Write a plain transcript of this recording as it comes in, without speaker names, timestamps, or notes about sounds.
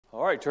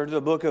All right, turn to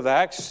the book of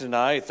Acts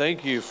tonight.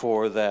 Thank you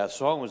for that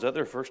song. Was that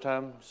their first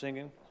time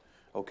singing?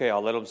 Okay,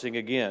 I'll let them sing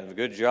again.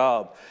 Good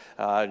job.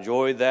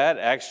 Enjoyed that.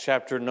 Acts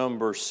chapter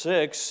number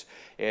 6.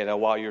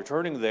 And while you're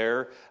turning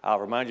there, I'll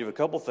remind you of a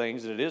couple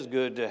things. That it is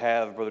good to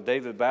have Brother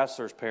David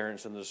Bassler's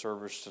parents in the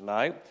service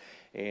tonight.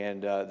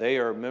 And they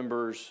are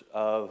members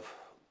of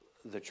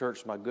the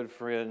church my good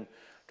friend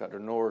Dr.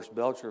 Norris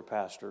Belcher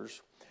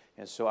pastors.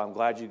 And so I'm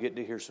glad you get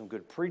to hear some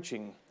good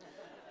preaching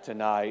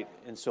tonight,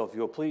 and so if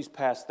you'll please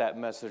pass that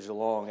message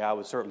along,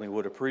 I certainly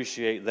would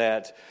appreciate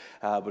that,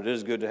 but it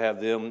is good to have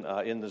them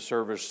in the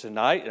service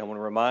tonight, and I want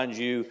to remind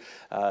you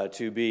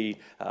to be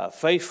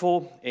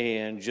faithful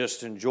and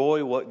just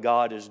enjoy what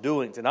God is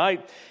doing.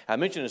 Tonight, I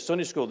mentioned in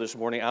Sunday school this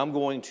morning, I'm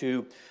going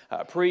to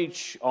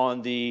preach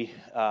on the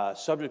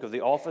subject of the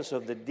office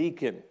of the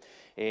deacon.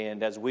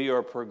 And as we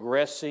are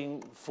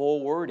progressing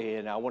forward,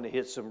 and I want to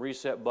hit some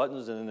reset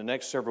buttons, and in the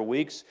next several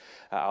weeks,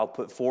 I'll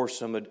put forth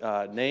some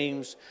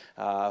names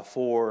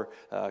for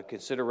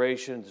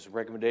considerations,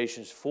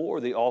 recommendations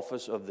for the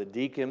office of the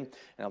deacon.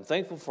 And I'm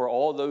thankful for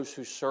all those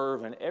who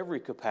serve in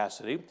every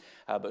capacity,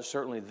 but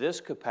certainly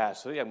this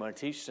capacity. I'm going to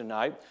teach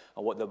tonight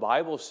on what the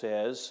Bible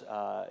says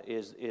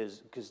is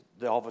because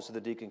the office of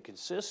the deacon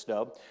consists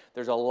of.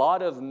 There's a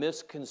lot of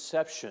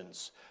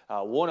misconceptions,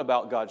 one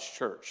about God's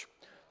church.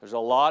 There's a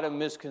lot of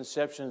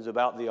misconceptions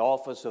about the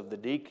office of the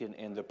deacon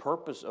and the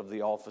purpose of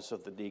the office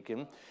of the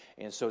deacon.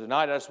 And so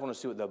tonight I just want to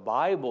see what the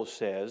Bible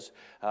says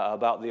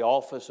about the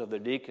office of the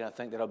deacon. I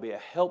think that'll be a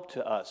help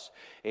to us.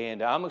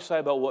 And I'm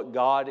excited about what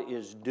God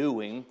is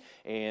doing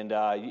and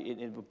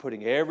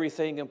putting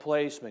everything in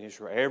place, making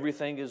sure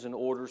everything is in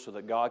order so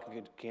that God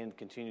can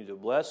continue to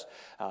bless.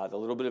 The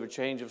little bit of a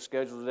change of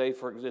schedule today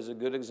is a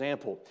good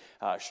example.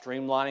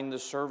 Streamlining the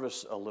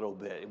service a little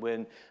bit.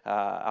 When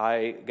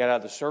I got out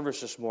of the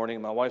service this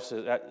morning, my wife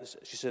said,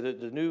 she said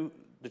that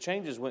the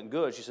changes went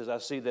good. She says, I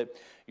see that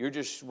you're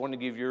just wanting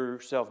to give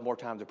yourself more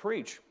time to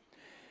preach.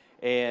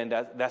 And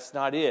that's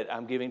not it.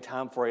 I'm giving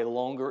time for a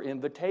longer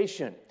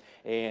invitation.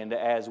 And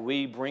as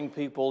we bring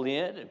people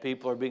in and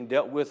people are being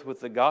dealt with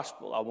the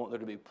gospel, I want there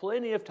to be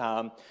plenty of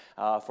time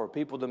for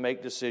people to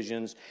make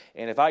decisions.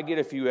 And if I get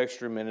a few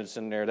extra minutes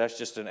in there, that's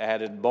just an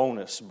added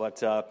bonus.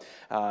 But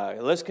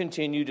let's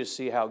continue to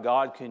see how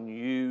God can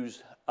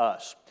use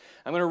us.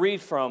 I'm going to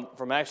read from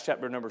Acts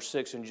chapter number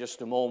 6 in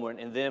just a moment,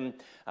 and then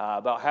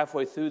about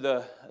halfway through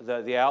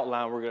the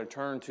outline, we're going to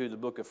turn to the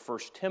book of 1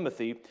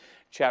 Timothy,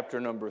 chapter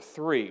number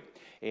 3.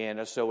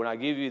 And so when I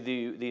give you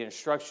the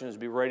instructions,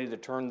 be ready to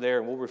turn there,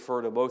 and we'll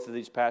refer to both of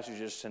these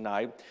passages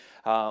tonight.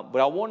 But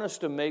I want us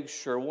to make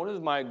sure, one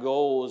of my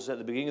goals at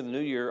the beginning of the new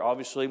year,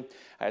 obviously,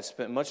 I had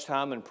spent much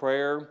time in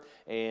prayer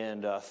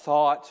and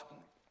thought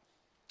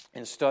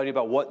and study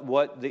about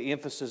what the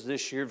emphasis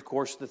this year, of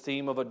course, the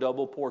theme of a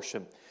double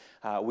portion.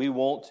 We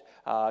want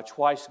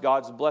twice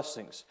God's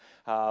blessings.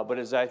 But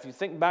if you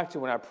think back to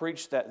when I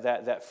preached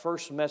that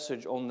first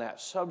message on that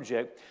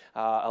subject,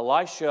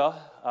 Elisha,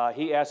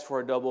 he asked for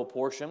a double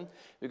portion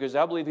because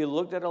I believe he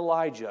looked at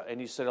Elijah and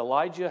he said,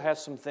 Elijah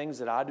has some things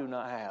that I do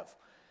not have.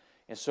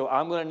 And so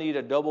I'm going to need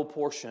a double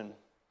portion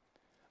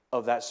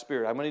of that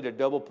spirit. I'm going to need a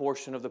double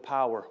portion of the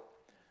power.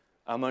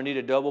 I'm going to need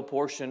a double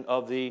portion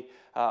of the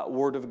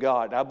Word of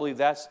God. I believe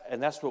that's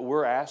what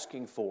we're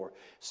asking for.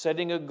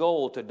 Setting a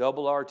goal to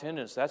double our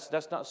attendance,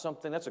 that's not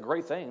something, that's a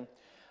great thing,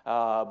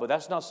 but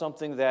that's not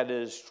something that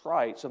is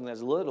trite, something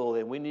that's little,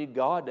 and we need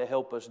God to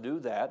help us do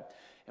that,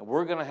 and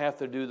we're going to have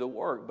to do the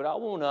work. But I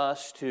want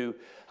us to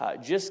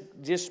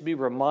just be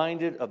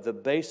reminded of the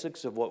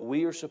basics of what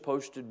we are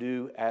supposed to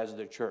do as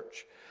the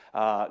church.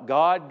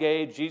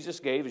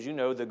 Jesus gave, as you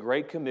know, the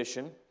Great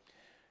Commission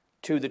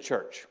to the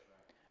church.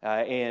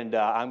 And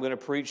I'm going to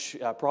preach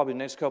probably the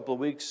next couple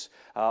of weeks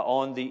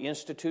on the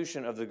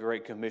institution of the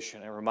Great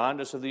Commission and remind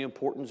us of the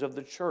importance of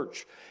the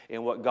church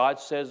and what God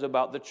says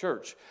about the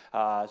church.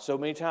 So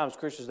many times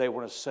Christians, they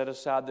want to set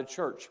aside the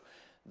church.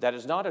 That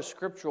is not a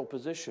scriptural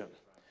position.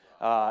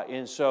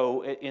 And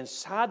so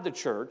inside the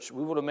church,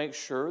 we want to make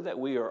sure that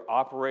we are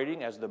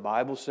operating as the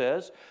Bible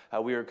says.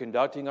 We are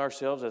conducting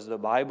ourselves as the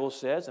Bible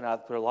says. And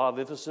I've put a lot of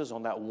emphasis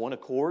on that one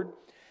accord.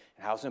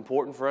 How it's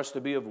important for us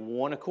to be of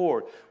one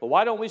accord. Well,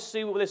 why don't we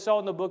see what they saw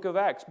in the book of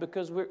Acts?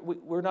 Because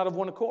we're not of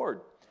one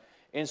accord.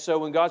 And so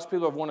when God's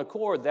people are of one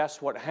accord,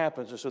 that's what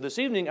happens. And so this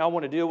evening, I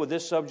want to deal with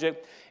this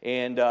subject,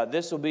 and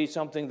this will be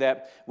something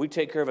that we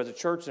take care of as a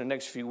church in the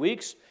next few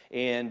weeks,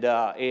 and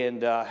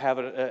have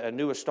a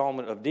new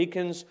installment of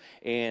deacons,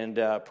 and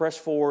press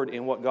forward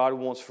in what God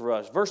wants for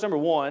us. Verse number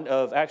 1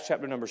 of Acts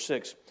chapter number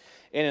 6.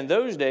 And in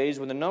those days,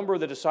 when the number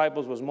of the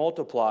disciples was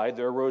multiplied,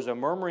 there arose a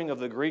murmuring of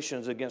the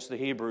Grecians against the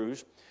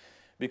Hebrews,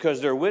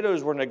 because their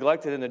widows were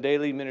neglected in the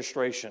daily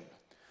ministration.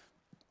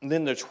 And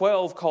then the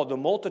 12 called the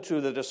multitude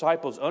of the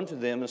disciples unto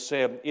them and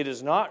said, It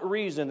is not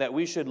reason that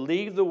we should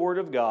leave the word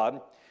of God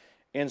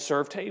and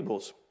serve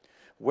tables.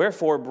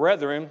 Wherefore,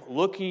 brethren,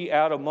 look ye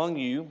out among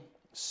you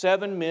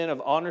 7 men of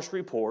honest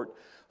report,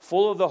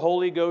 full of the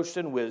Holy Ghost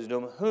and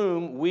wisdom,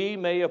 whom we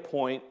may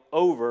appoint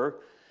over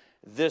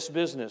this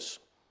business.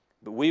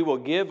 But we will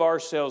give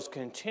ourselves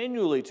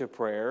continually to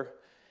prayer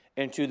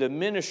and to the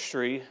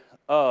ministry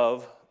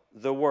of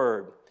the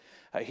Word.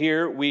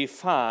 Here we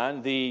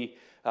find the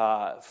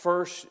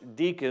first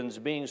deacons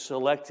being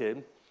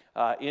selected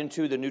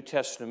into the New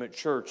Testament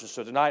church. And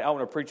so tonight I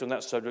want to preach on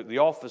that subject, the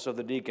office of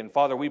the deacon.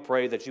 Father, we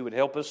pray that you would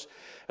help us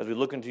as we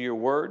look into your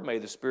word. May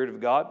the Spirit of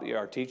God be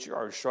our teacher,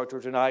 our instructor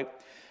tonight.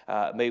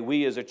 May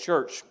we as a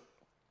church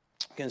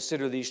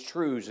consider these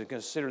truths and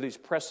consider these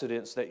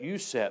precedents that you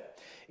set.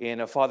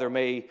 And Father,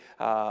 may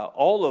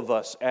all of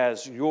us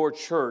as your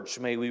church,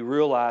 may we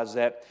realize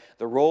that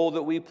the role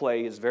that we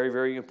play is very,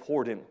 very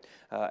important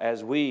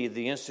as we,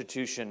 the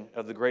institution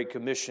of the Great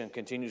Commission,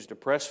 continues to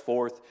press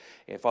forth.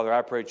 And Father,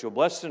 I pray that you'll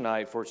bless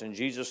tonight, for it's in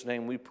Jesus'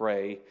 name we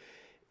pray.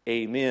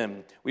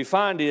 Amen. We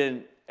find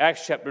in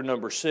Acts chapter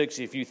number 6,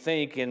 if you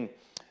think and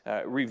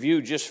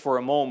review just for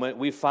a moment,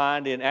 we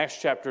find in Acts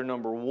chapter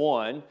number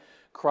 1,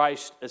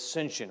 Christ's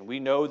ascension. We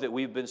know that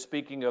we've been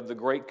speaking of the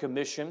Great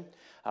Commission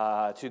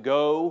to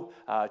go,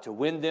 to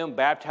win them,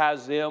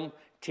 baptize them,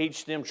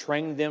 teach them,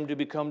 train them to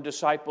become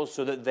disciples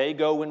so that they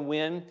go and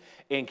win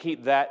and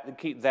keep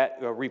that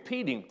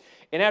repeating.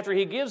 And after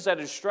he gives that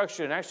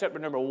instruction in Acts chapter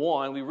number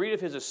 1, we read of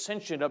his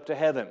ascension up to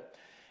heaven.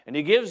 And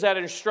he gives that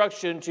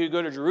instruction to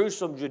go to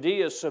Jerusalem,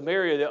 Judea,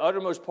 Samaria, the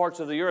uttermost parts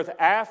of the earth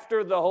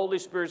after the Holy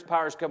Spirit's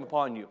powers come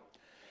upon you.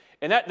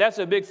 And that's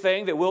a big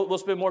thing that we'll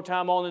spend more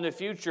time on in the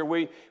future.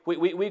 We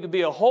could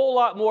be a whole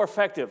lot more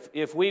effective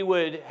if we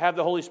would have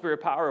the Holy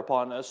Spirit power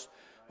upon us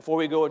before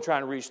we go and try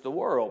and reach the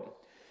world.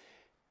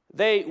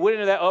 They went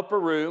into that upper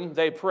room,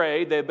 they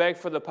prayed, they begged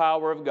for the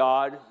power of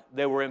God,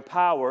 they were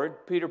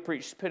empowered. Peter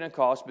preached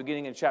Pentecost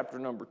beginning in chapter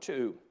number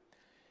 2.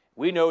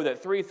 We know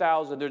that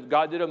 3,000,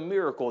 God did a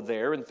miracle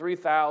there, and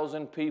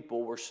 3,000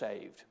 people were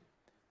saved,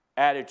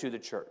 added to the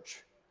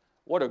church.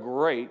 What a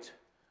great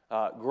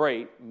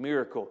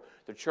miracle.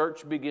 The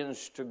church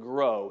begins to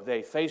grow.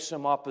 They face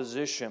some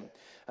opposition.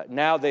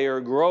 Now they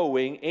are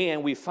growing,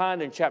 and we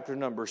find in chapter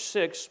number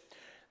 6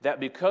 that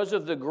because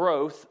of the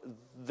growth,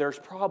 there's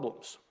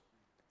problems.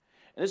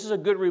 And this is a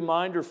good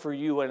reminder for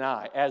you and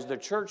I. As the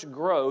church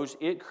grows,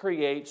 it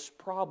creates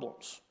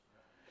problems.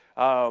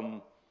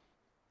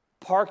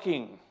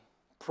 Parking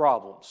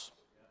problems.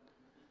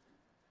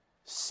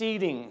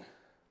 Seating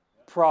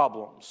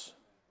problems.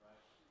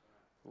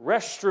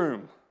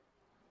 Restroom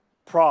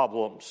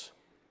problems.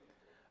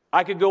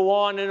 I could go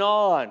on and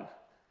on.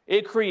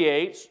 It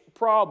creates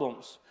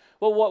problems.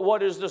 Well,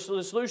 what is the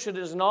solution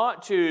is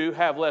not to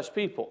have less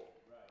people.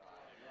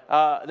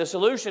 The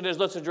solution is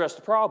let's address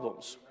the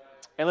problems.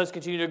 And let's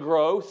continue to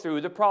grow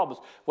through the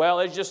problems. Well,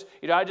 it's just,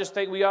 I just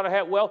think we ought to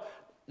have,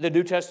 the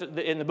New Testament,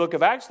 in the book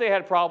of Acts, they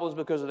had problems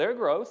because of their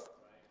growth.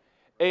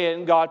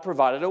 And God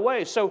provided a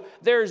way. So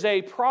there's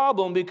a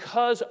problem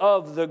because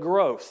of the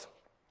growth.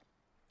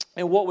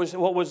 And what was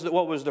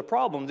the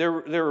problem? There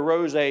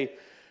arose a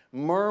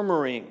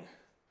murmuring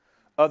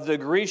of the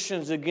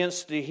Grecians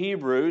against the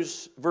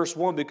Hebrews, verse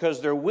 1,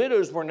 because their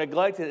widows were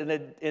neglected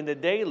in the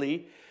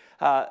daily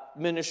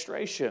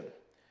ministration.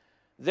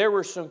 There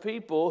were some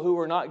people who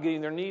were not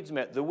getting their needs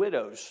met, the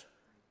widows.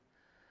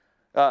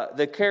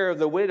 The care of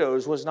the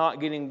widows was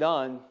not getting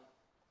done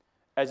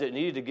as it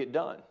needed to get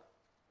done.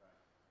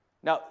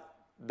 Now,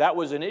 that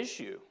was an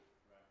issue.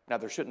 Now,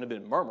 there shouldn't have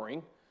been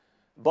murmuring,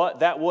 but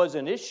that was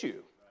an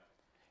issue.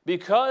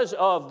 Because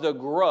of the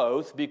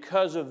growth,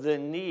 because of the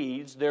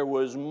needs, there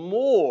was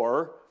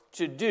more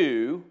to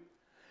do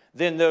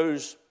than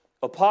those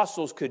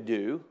apostles could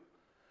do,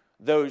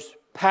 those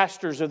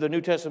pastors of the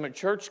New Testament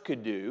church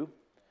could do.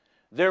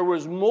 There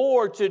was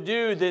more to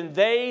do than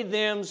they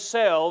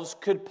themselves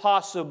could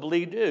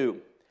possibly do.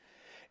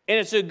 And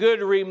it's a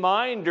good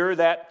reminder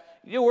that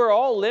we're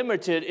all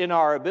limited in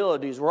our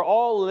abilities. We're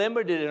all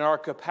limited in our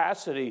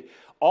capacity.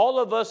 All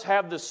of us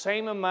have the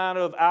same amount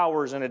of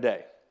hours in a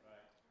day.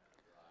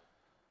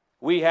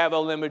 We have a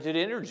limited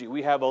energy.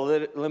 We have a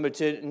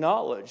limited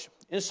knowledge.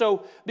 And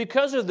so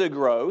because of the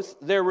growth,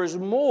 there was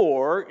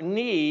more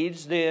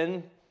needs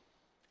than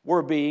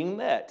were being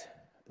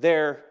met.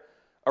 There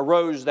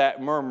arose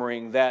that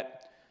murmuring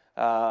that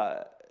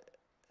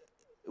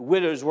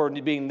widows were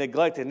being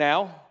neglected.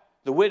 Now,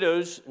 the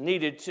widows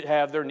needed to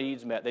have their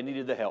needs met. They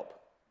needed the help.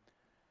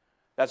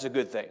 That's a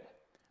good thing.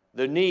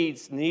 The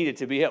needs needed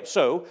to be helped.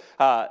 So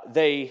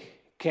they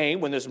came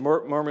when this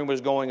murmuring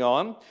was going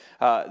on.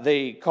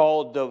 They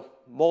called the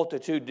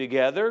multitude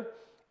together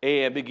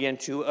and began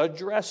to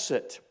address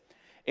it.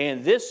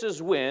 And this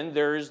is when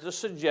there is the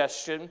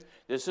suggestion,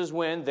 this is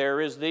when there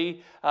is the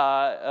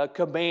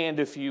command,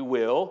 if you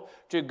will,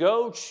 to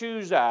go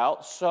choose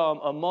out some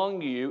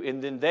among you,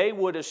 and then they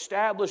would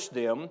establish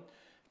them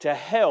to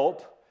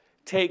help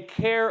take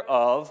care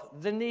of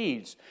the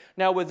needs.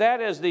 Now, with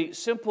that as the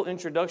simple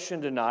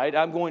introduction tonight,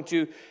 I'm going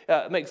to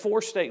make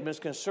 4 statements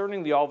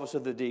concerning the office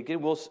of the deacon.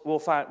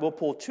 We'll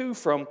pull 2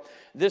 from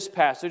this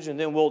passage, and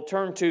then we'll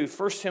turn to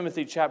 1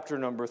 Timothy chapter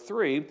number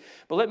 3.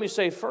 But let me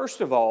say,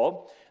 first of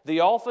all, the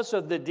office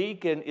of the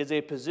deacon is a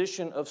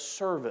position of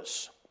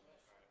service.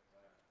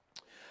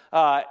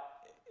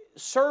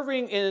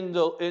 Serving in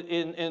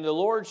the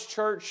Lord's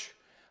church,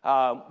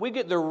 we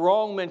get the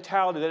wrong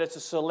mentality that it's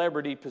a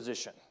celebrity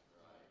position.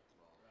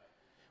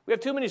 We have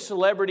too many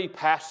celebrity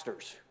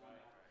pastors,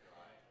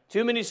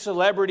 too many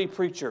celebrity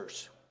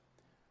preachers,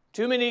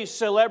 too many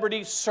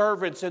celebrity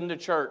servants in the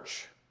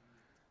church.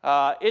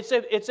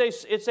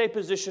 It's a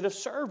position of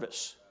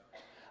service.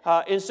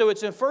 And so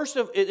that's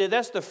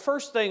the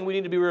first thing we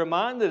need to be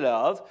reminded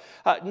of.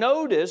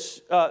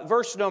 Notice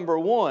verse number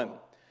 1.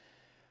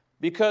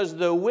 Because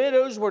the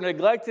widows were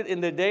neglected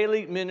in the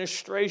daily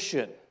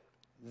ministration.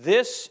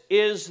 This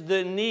is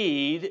the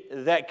need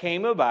that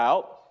came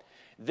about.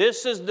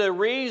 This is the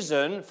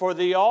reason for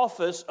the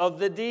office of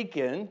the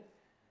deacon,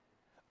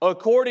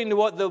 according to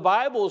what the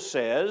Bible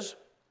says,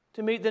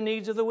 to meet the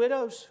needs of the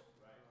widows.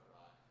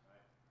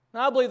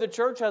 Now, I believe the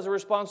church has a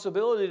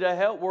responsibility to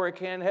help where it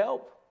can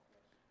help.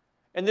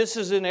 And this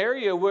is an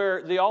area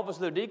where the office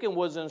of the deacon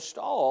was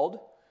installed.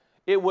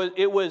 It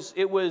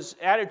was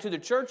added to the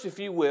church, if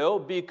you will,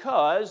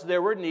 because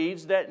there were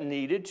needs that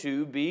needed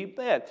to be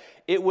met.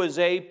 It was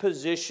a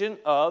position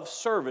of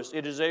service.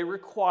 It is a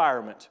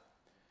requirement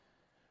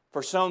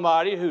for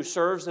somebody who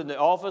serves in the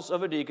office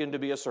of a deacon to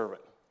be a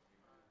servant.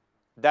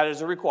 That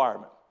is a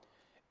requirement.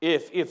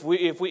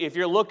 If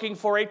you're looking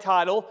for a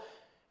title,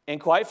 and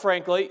quite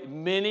frankly,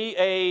 many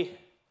a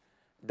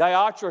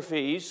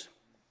Diotrephes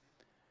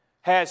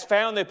has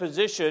found a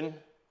position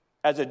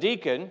as a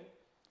deacon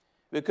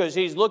because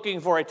he's looking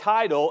for a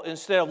title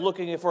instead of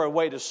looking for a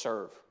way to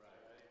serve.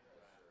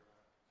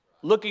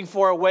 Looking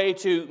for a way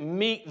to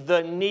meet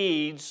the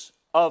needs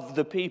of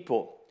the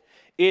people.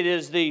 It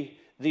is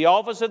the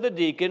office of the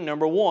deacon,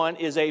 number 1,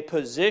 is a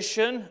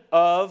position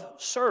of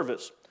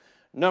service.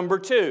 Number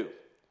 2,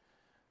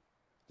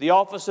 the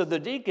office of the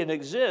deacon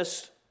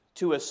exists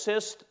to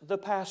assist the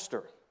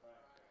pastor.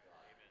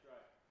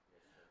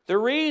 The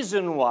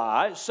reason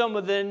why some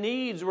of the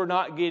needs were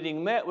not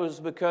getting met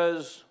was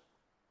because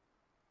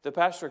the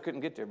pastor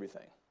couldn't get to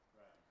everything.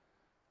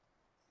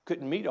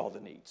 Couldn't meet all the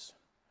needs.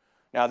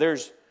 Now,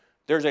 there's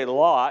a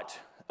lot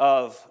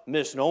of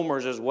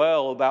misnomers as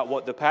well about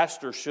what the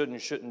pastor should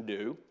and shouldn't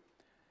do.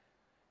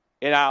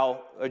 And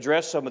I'll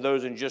address some of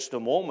those in just a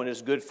moment.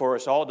 It's good for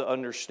us all to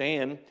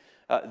understand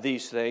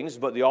these things.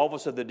 But the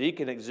office of the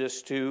deacon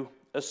exists to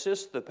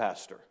assist the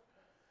pastor.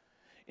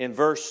 In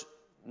verse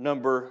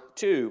number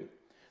 2,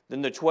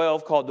 then the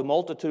 12 called the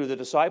multitude of the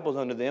disciples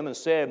unto them and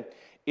said,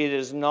 it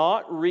is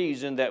not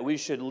reason that we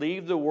should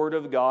leave the word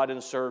of God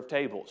and serve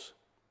tables.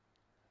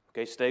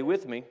 Okay, stay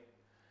with me.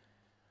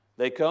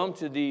 They come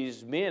to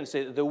these men and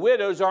say, the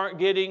widows aren't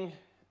getting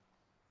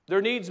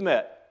their needs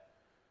met.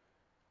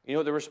 You know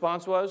what the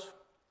response was?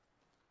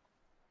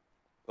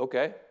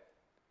 Okay.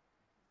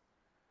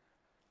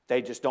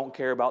 They just don't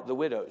care about the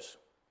widows.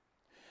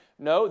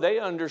 No, they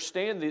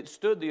understood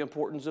the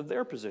importance of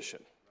their position.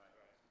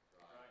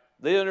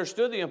 They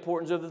understood the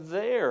importance of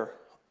their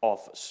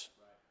office.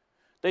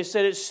 They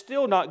said it's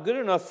still not good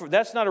enough.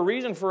 That's not a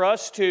reason for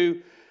us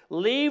to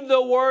leave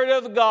the Word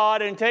of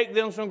God and take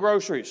them some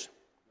groceries.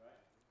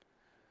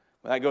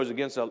 Well, that goes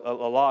against a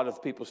lot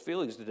of people's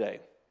feelings today.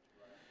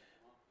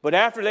 But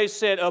after they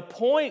said,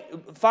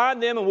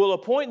 find them and we'll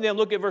appoint them,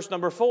 look at verse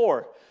number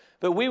 4.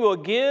 But we will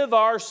give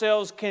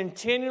ourselves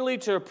continually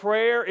to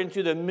prayer and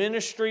to the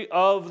ministry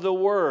of the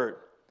Word.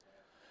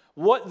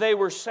 What they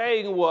were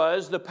saying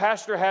was the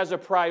pastor has a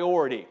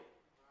priority.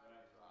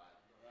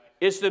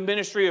 It's the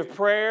ministry of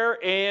prayer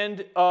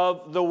and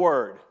of the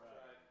Word.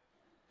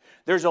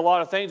 There's a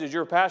lot of things as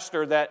your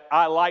pastor that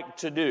I like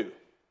to do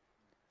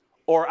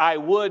or I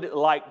would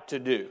like to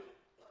do.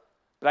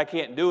 But I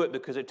can't do it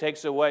because it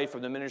takes away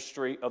from the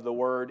ministry of the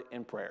Word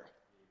and prayer.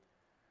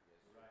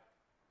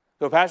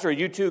 So, Pastor, are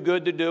you too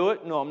good to do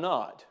it? No, I'm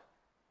not.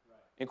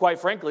 And quite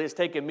frankly, it's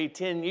taken me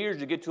 10 years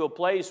to get to a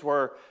place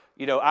where,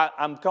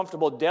 I'm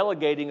comfortable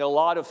delegating a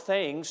lot of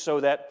things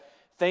so that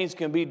things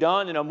can be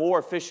done in a more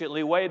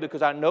efficiently way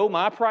because I know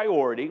my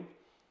priority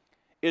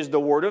is the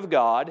Word of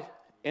God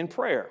and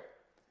prayer.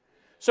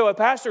 So a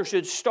pastor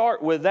should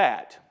start with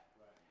that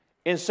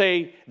and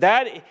say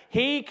that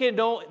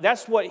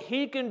that's what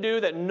he can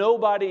do that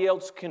nobody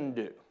else can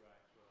do.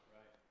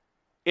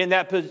 In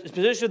that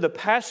position, the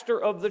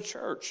pastor of the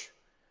church.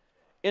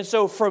 And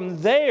so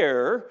from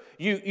there,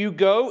 you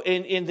go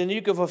and then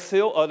you can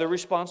fulfill other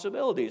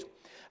responsibilities.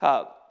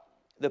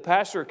 The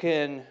pastor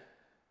can,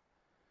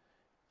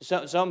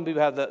 some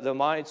people have the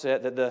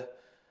mindset that the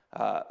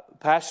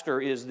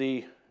pastor is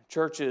the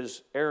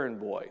church's errand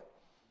boy.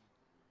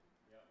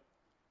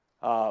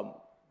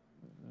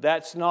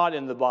 That's not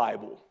in the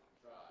Bible.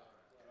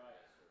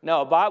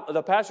 No,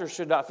 the pastor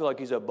should not feel like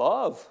he's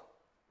above.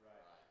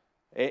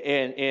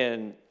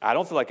 And I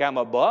don't feel like I'm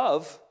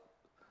above,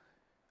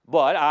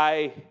 but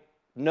I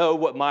know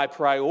what my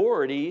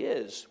priority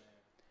is.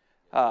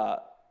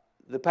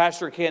 The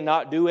pastor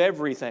cannot do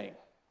everything.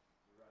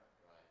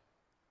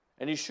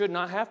 And he should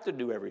not have to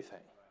do everything.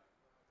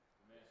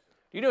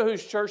 Do you know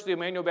whose church the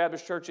Emmanuel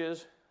Baptist Church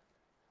is?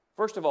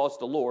 First of all, it's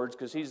the Lord's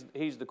because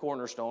he's the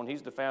cornerstone,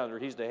 he's the founder,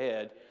 he's the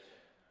head.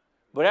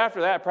 But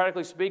after that,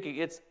 practically speaking,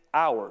 it's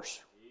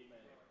ours.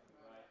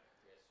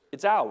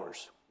 It's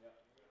ours.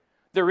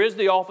 There is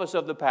the office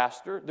of the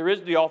pastor. There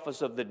is the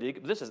office of the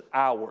deacon. This is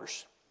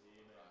ours.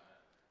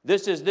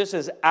 This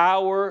is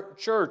our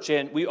church,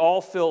 and we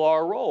all fill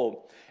our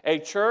role. A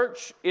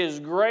church is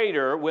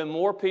greater when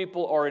more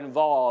people are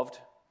involved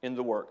in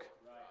the work.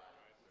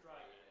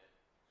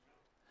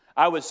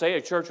 I would say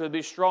a church would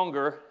be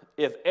stronger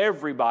if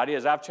everybody,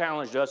 as I've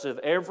challenged us, if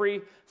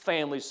every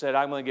family said,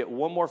 I'm going to get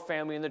one more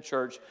family in the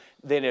church,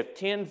 than if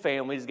 10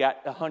 families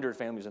got 100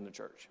 families in the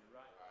church.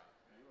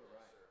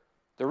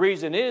 The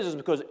reason is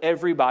because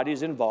everybody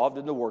is involved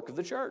in the work of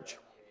the church.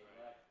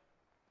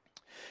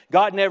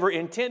 God never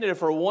intended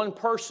for one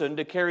person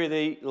to carry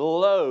the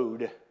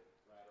load,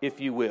 if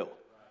you will.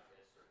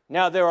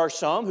 Now, there are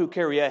some who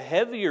carry a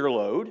heavier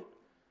load,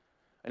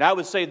 and I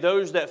would say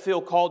those that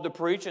feel called to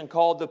preach and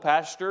called to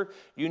pastor,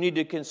 you need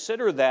to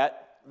consider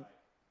that.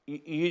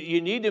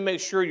 You need to make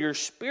sure your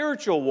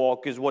spiritual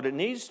walk is what it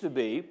needs to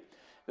be,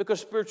 because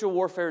spiritual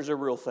warfare is a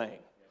real thing.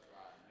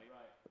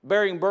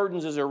 Bearing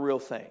burdens is a real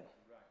thing.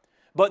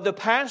 But the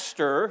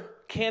pastor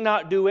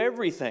cannot do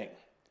everything.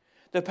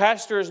 The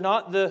pastor is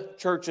not the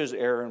church's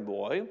errand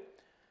boy.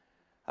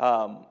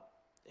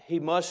 He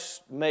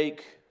must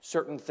make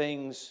certain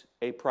things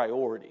a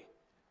priority.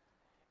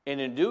 And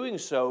in doing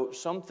so,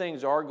 some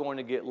things are going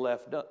to get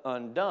left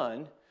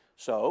undone.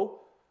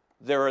 So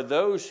there are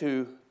those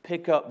who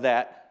pick up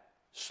that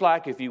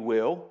slack, if you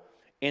will,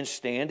 and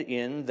stand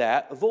in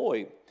that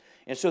void.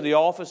 And so the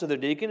office of the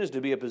deacon is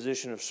to be a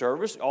position of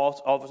service. The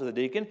office of the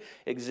deacon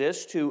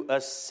exists to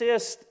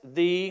assist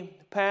the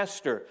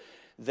pastor.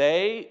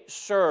 They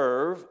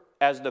serve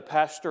as the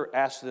pastor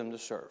asks them to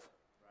serve.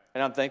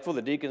 And I'm thankful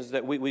the deacons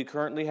that we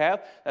currently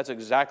have, that's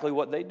exactly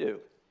what they do.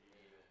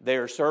 They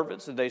are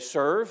servants and they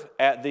serve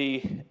at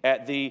the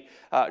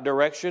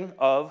direction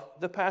of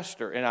the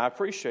pastor. And I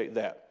appreciate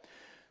that.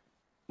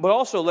 But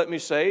also let me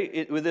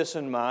say, with this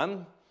in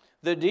mind,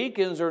 the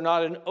deacons are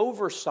not an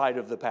oversight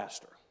of the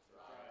pastor.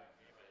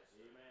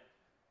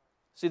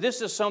 See,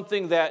 this is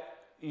something that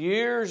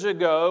years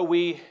ago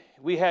we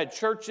had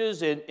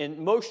churches, and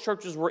most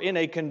churches were in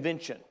a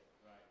convention.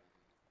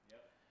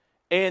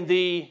 And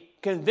the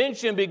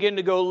convention began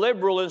to go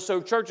liberal, and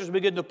so churches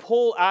began to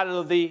pull out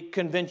of the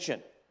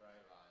convention.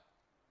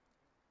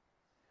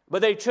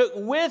 But they took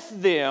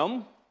with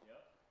them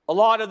a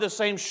lot of the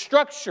same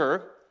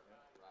structure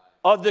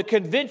of the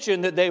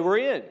convention that they were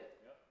in.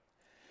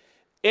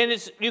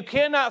 And you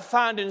cannot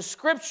find in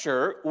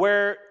Scripture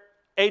where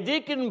a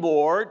deacon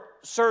board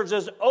serves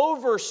as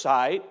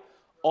oversight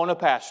on a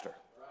pastor.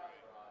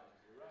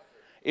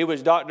 It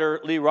was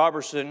Dr. Lee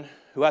Robertson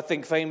who I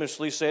think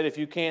famously said, if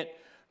you can't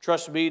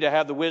trust me to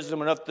have the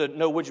wisdom enough to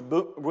know which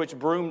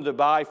broom to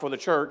buy for the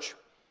church,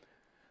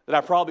 that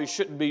I probably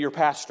shouldn't be your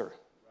pastor.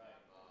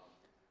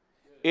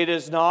 It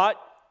is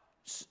not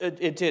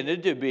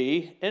intended to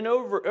be an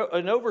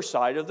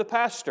oversight of the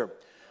pastor.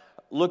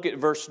 Look at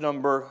verse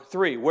number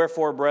 3.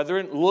 Wherefore,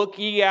 brethren, look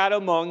ye out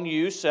among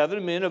you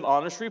 7 men of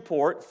honest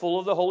report, full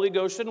of the Holy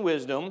Ghost and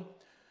wisdom,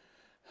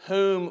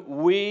 whom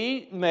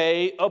we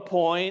may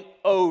appoint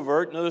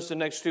over, notice the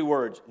next 2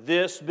 words,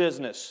 this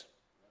business.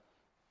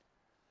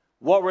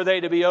 What were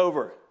they to be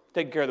over?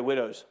 Taking care of the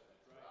widows.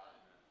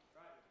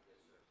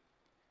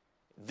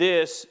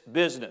 This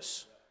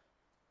business.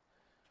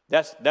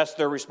 That's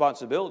their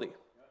responsibility.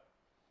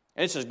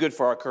 And this is good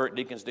for our current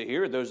deacons to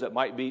hear, those that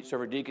might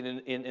serve a deacon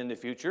in the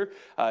future.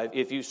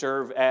 If you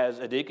serve as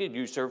a deacon,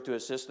 you serve to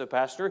assist the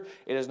pastor.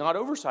 It is not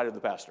oversight of the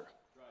pastor.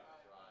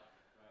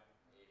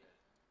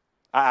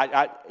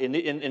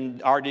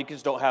 And our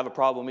deacons don't have a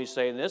problem with me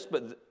saying this,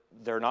 but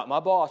they're not my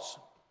boss.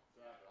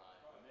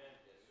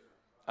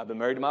 I've been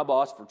married to my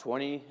boss for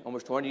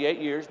almost 28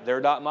 years.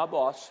 They're not my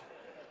boss.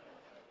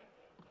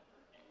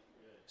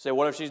 Say,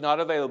 what if she's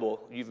not available?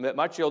 You've met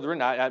my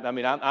children.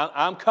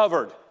 I'm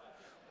covered.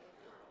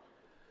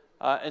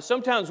 And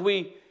sometimes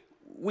we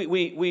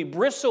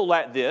bristle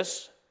at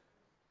this.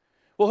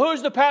 Well,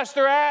 who's the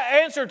pastor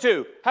answer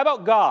to? How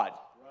about God?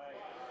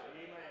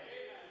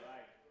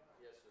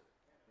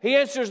 He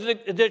answers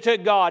to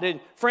God. And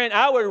friend,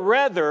 I would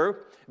rather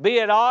be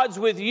at odds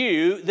with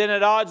you than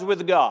at odds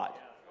with God.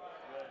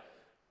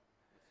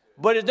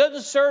 But it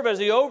doesn't serve as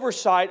the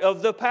oversight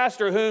of the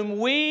pastor, whom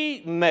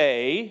we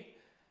may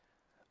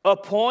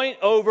appoint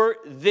over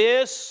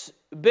this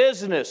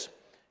business.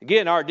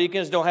 Again, our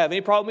deacons don't have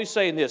any problem with me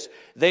saying this.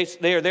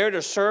 They are there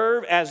to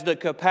serve as the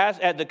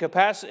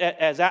capacity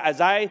as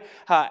I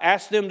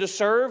ask them to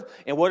serve,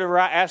 and whatever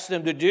I ask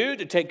them to do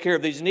to take care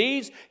of these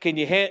needs. Can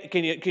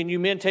you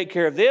men take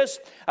care of this?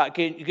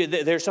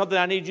 There's something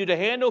I need you to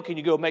handle. Can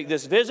you go make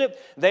this visit?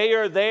 They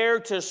are there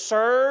to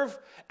serve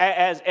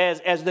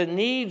as the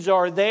needs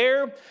are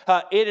there.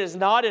 It is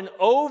not an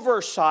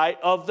oversight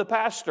of the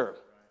pastor.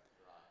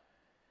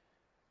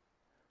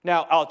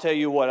 Now, I'll tell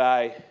you what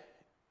I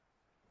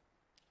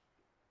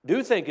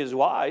do think is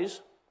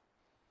wise.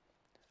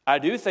 I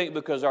do think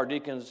because our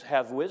deacons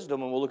have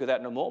wisdom, and we'll look at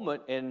that in a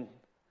moment, and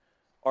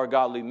are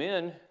godly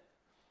men,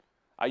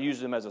 I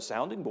use them as a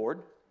sounding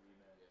board.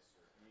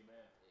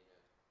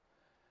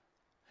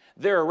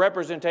 They're a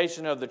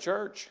representation of the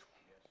church.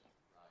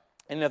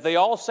 And if they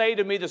all say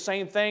to me the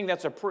same thing,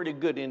 that's a pretty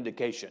good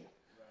indication.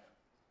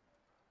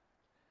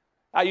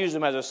 I use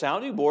them as a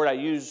sounding board. I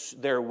use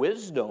their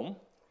wisdom.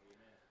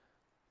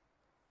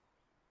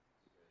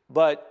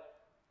 But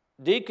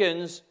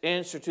deacons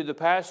answer to the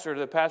pastor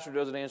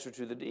doesn't answer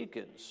to the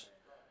deacons.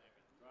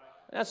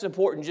 And that's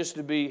important just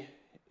to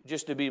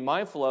be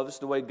mindful of. It's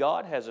the way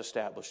God has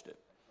established it.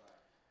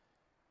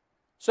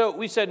 So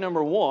we said,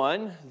 number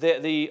one,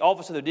 that the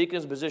office of the deacon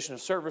is a position of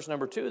service.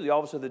 Number two, the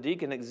office of the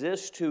deacon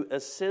exists to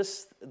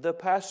assist the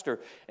pastor.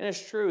 And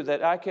it's true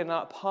that I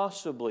cannot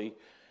possibly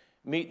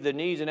meet the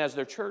needs. And as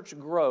their church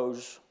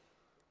grows,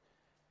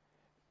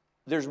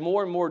 there's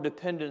more and more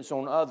dependence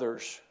on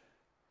others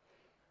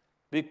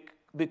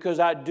because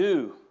I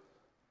do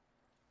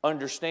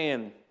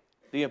understand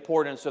the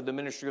importance of the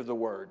ministry of the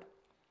Word,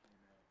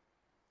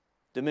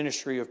 the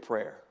ministry of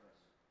prayer.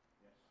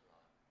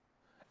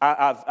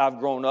 I've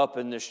grown up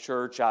in this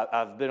church.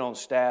 I've been on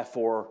staff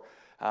for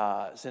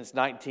since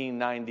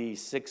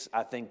 1996,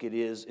 I think it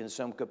is, in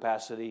some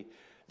capacity.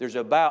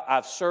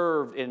 I've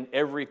served in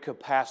every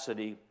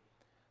capacity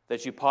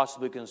that you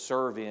possibly can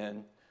serve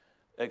in,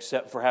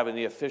 except for having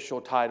the official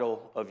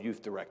title of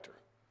youth director.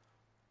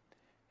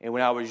 And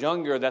when I was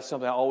younger, that's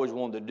something I always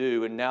wanted to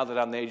do. And now that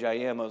I'm the age I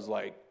am, I was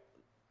like,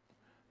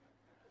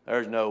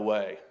 there's no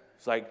way.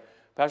 It's like,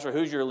 Pastor,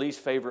 who's your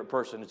least favorite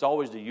person? It's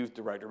always the youth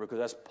director because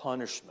that's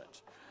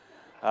punishment.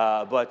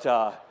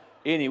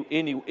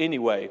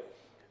 Anyway,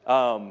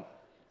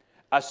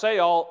 I say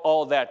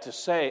all that to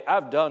say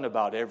I've done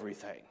about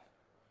everything.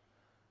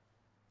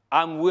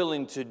 I'm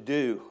willing to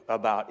do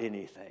about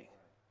anything.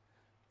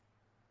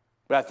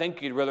 But I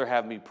think you'd rather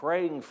have me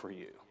praying for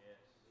you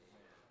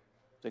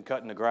than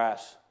cutting the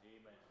grass.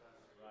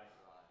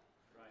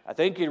 I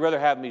think you'd rather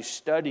have me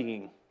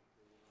studying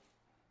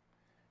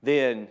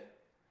than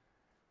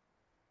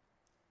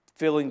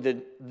feeling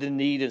the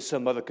need in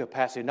some other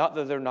capacity. Not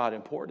that they're not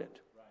important.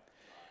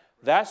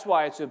 That's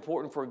why it's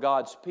important for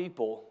God's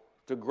people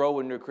to grow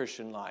in their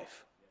Christian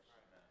life.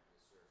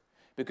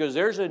 Because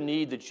there's a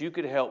need that you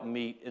could help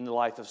meet in the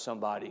life of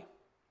somebody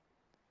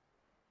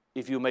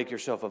if you make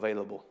yourself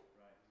available.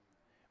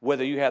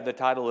 Whether you have the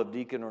title of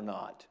deacon or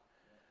not.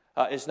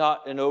 It's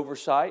not an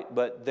oversight,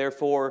 but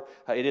therefore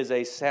it is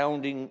a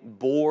sounding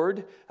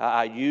board.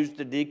 I use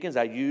the deacons.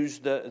 I use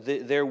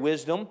their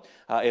wisdom.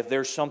 If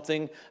there's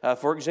something,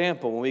 for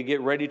example, when we get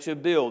ready to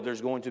build,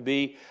 there's going to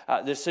be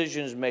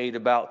decisions made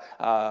about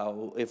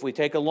if we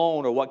take a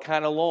loan or what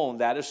kind of loan.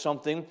 That is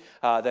something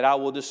that I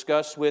will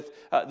discuss with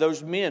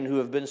those men who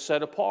have been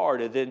set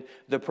apart. And then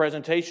the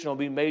presentation will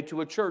be made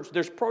to a church.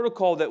 There's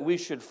protocol that we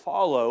should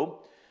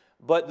follow.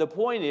 But the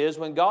point is,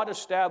 when God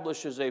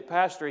establishes a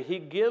pastor, He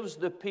gives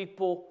the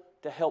people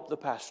to help the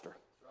pastor.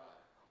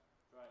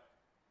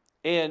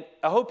 And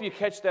I hope you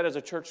catch that as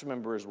a church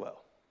member as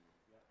well.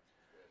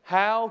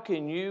 How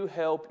can you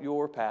help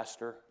your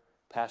pastor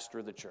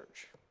pastor the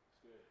church?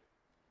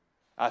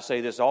 I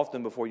say this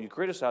often: before you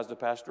criticize the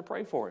pastor,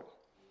 pray for him.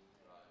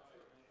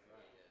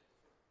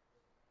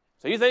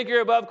 So you think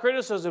you're above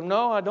criticism?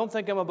 No, I don't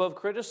think I'm above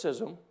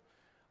criticism.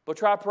 But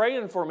try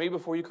praying for me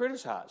before you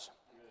criticize.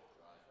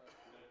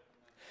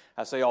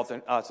 I say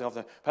often,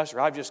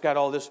 Pastor, I've just got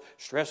all this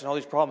stress and all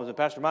these problems. And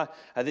Pastor,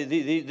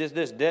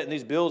 this debt and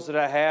these bills that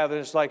I have, and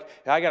it's like,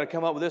 I got to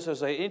come up with this. I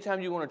say,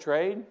 anytime you want to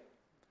trade,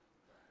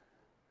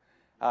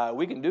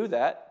 we can do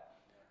that.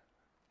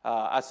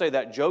 I say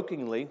that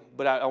jokingly,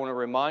 but I want to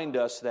remind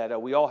us that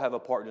we all have a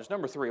part in this.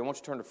 Number 3, I want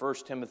you to turn to 1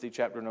 Timothy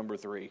chapter number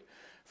 3.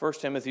 1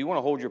 Timothy, you want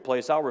to hold your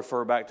place. I'll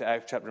refer back to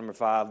Acts chapter number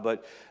 5,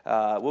 but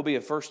we'll be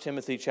in 1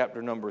 Timothy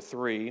chapter number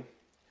 3.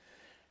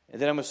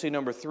 And then I'm going to see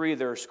number 3,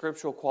 there are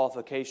scriptural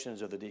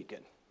qualifications of the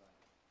deacon.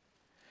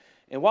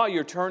 And while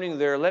you're turning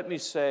there, let me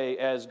say,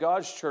 as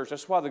God's church,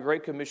 that's why the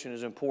Great Commission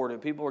is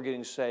important. People are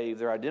getting saved.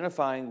 They're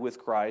identifying with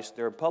Christ.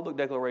 They're a public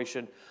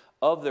declaration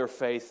of their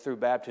faith through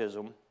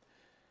baptism.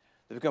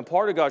 They become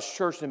part of God's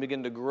church and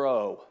begin to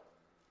grow.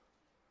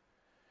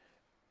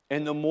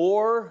 And the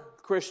more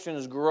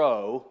Christians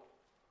grow,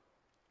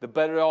 the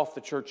better off the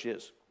church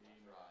is.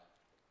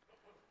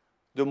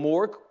 The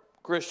more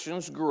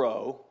Christians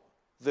grow,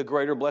 the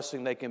greater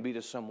blessing they can be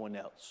to someone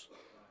else.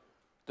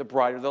 The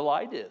brighter the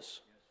light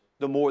is,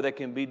 the more that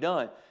can be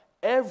done.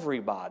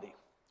 Everybody.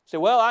 Say,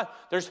 well,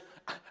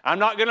 I'm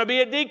not going to be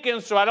a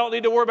deacon, so I don't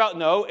need to worry about.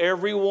 No,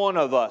 every one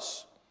of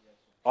us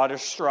ought to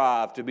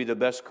strive to be the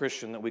best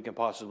Christian that we can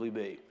possibly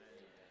be.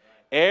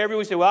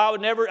 Everyone say, well,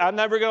 I'm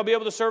never going to be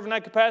able to serve in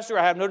that capacity, or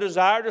I have no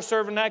desire to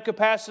serve in that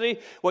capacity.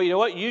 Well, you know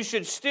what? You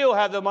should still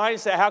have the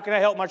mindset, how can I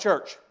help my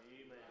church?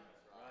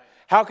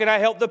 How can I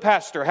help the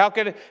pastor? How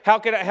can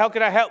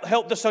I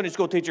help the Sunday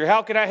school teacher?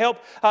 How can I help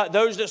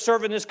those that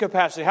serve in this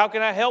capacity? How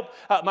can I help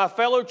my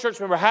fellow church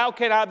member? How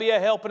can I be a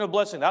help and a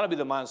blessing? That'll be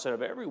the mindset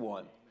of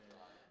everyone.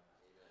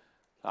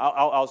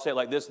 I'll say it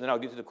like this, and then I'll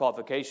get to the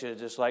qualifications.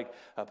 It's just like,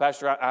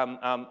 Pastor, I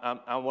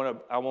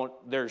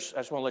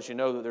just want to let you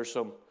know that there's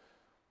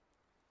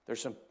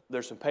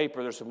some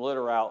paper, there's some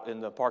litter out in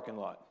the parking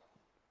lot.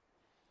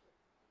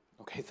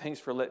 Okay,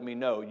 thanks for letting me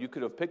know. You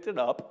could have picked it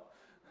up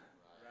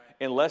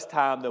in less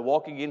time than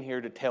walking in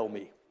here to tell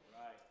me.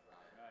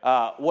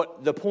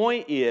 What the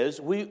point is,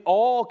 we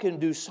all can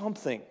do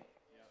something.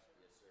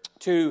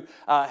 to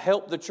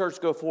help the church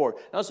go forward.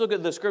 Now let's look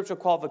at the scriptural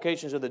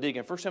qualifications of the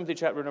deacon. 1 Timothy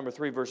chapter number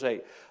 3, verse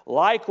 8.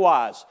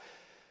 Likewise,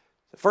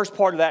 the first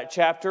part of that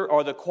chapter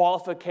are the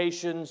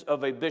qualifications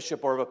of a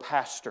bishop or of a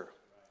pastor.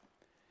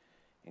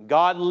 And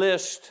God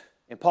lists,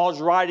 and Paul's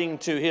writing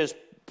to his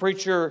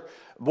preacher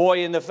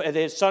boy,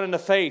 his son in the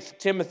faith,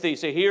 Timothy,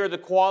 say, here are the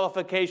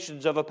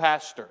qualifications of a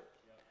pastor.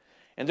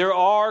 And there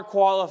are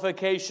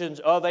qualifications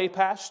of a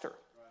pastor.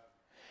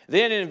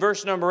 Then in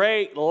verse number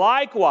 8,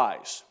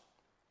 likewise,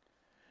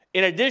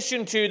 in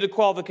addition to the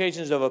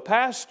qualifications of a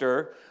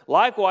pastor,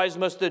 likewise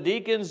must the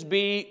deacons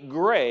be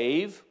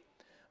grave,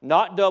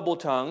 not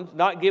double-tongued,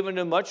 not given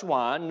to much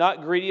wine,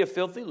 not greedy of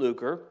filthy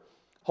lucre,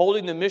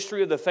 holding the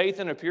mystery of the faith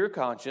in a pure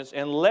conscience,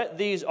 and let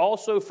these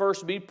also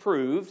first be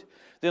proved,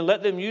 then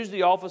let them use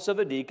the office of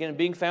a deacon,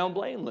 being found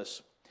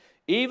blameless.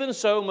 Even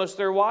so must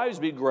their wives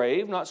be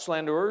grave, not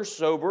slanderers,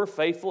 sober,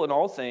 faithful in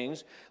all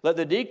things. Let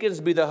the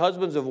deacons be the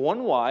husbands of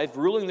one wife,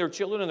 ruling their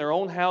children in their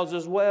own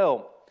houses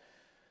well.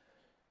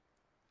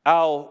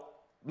 I'll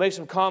make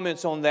some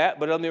comments on that,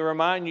 but let me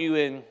remind you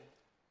in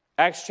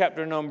Acts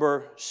chapter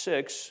number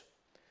 6,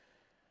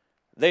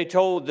 they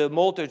told the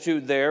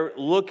multitude there,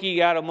 look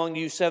ye out among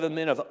you 7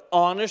 men of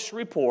honest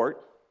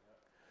report,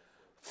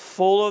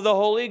 full of the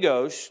Holy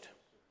Ghost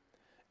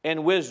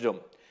and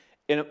wisdom.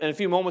 And a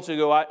few moments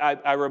ago,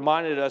 I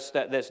reminded us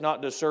that that's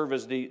not to serve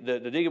as the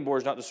deacon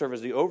board is not to serve as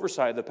the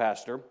oversight of the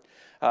pastor.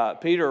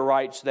 Peter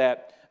writes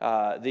that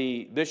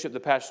the bishop, the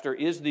pastor,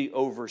 is the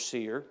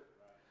overseer.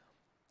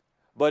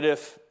 But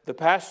if the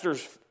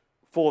pastor's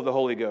full of the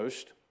Holy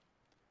Ghost,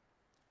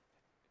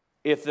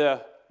 if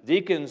the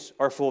deacons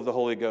are full of the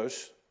Holy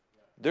Ghost,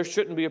 there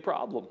shouldn't be a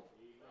problem.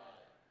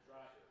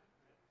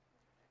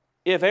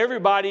 If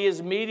everybody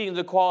is meeting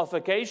the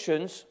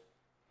qualifications,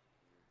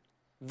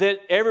 then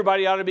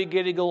everybody ought to be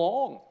getting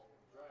along.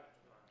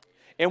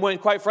 And when,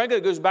 quite frankly,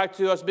 it goes back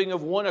to us being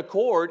of one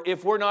accord.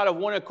 If we're not of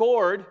one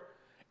accord,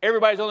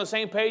 everybody's on the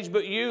same page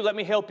but you, let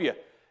me help you.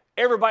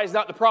 Everybody's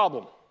not the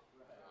problem.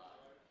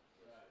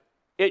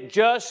 It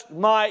just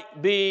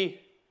might be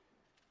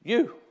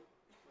you.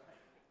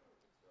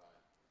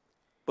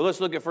 But let's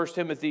look at 1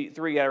 Timothy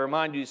 3. I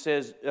remind you, it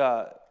says,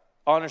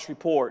 honest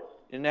report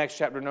in Acts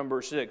chapter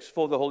number 6,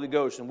 full of the Holy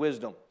Ghost and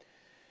wisdom.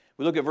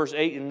 We look at verse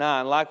 8 and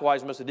 9.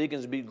 Likewise must the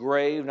deacons be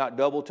grave, not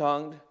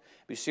double-tongued,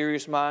 be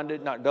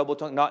serious-minded, not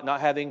double-tongued, not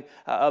having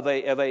of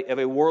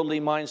a worldly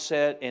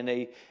mindset and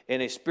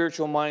a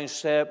spiritual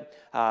mindset,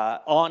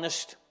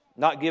 honest,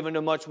 not given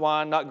to much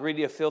wine, not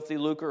greedy of filthy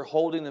lucre,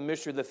 holding the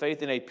mystery of the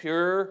faith in a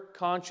pure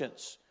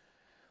conscience.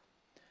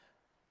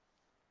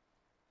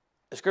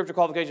 The scripture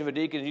qualification of a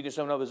deacon, you can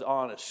sum it up as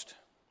honest.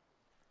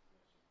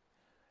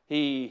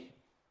 He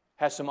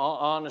has some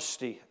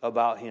honesty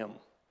about him.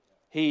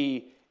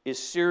 He is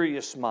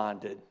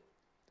serious-minded.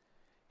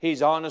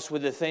 He's honest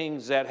with the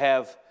things that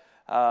have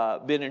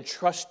been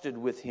entrusted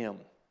with him.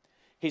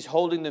 He's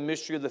holding the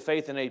mystery of the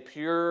faith in a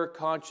pure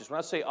conscience. When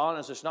I say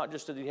honest, it's not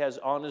just that he has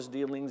honest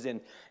dealings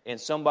and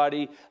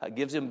somebody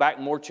gives him back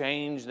more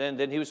change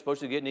than he was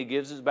supposed to get and he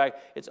gives it back.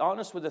 It's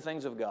honest with the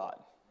things of God.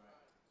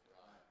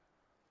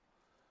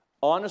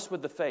 Honest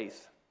with the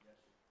faith.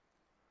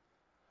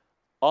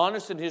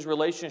 Honest in his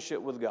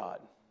relationship with God.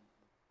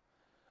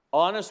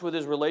 Honest with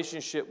his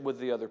relationship with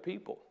the other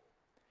people.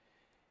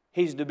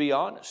 He's to be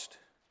honest.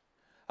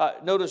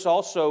 Notice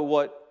also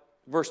what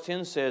verse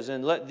 10 says,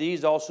 and let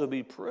these also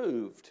be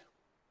proved.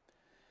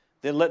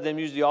 Then let them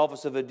use the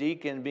office of a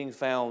deacon, being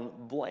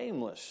found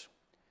blameless.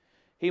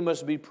 He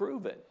must be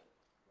proven.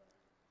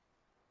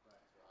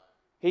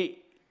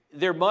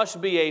 There must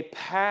be a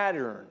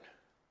pattern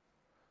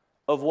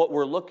of what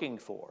we're looking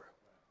for.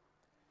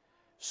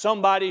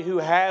 Somebody who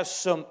has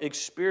some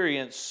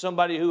experience,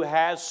 somebody who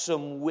has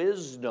some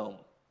wisdom.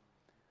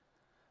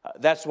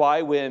 That's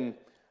why when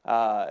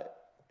God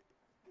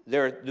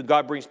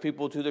brings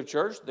people to the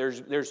church,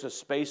 there's a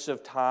space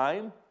of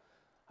time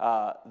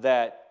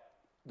that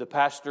the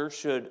pastor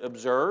should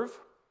observe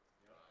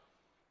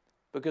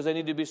because they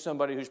need to be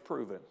somebody who's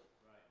proven.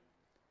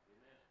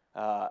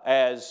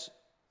 As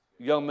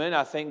young men,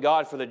 I thank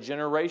God for the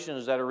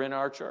generations that are in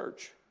our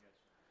church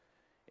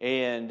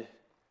and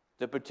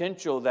the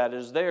potential that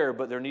is there,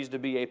 but there needs to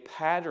be a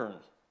pattern,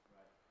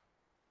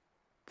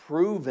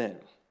 proven.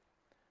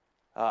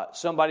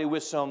 Somebody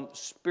with some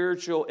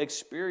spiritual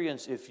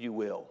experience, if you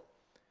will.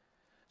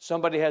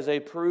 Somebody has a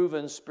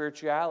proven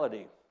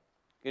spirituality.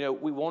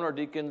 We want our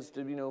deacons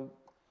to,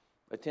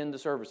 attend the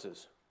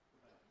services.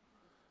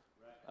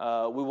 We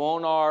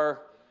want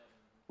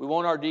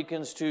our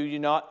deacons to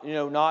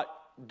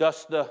not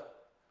dust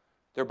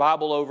their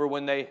Bible over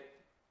when they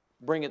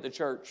bring it to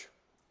church.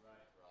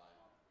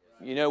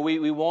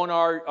 We want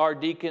our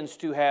deacons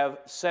to have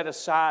set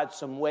aside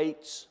some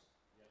weights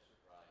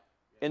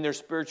in their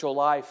spiritual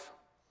life,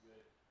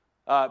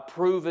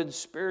 proven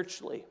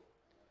spiritually.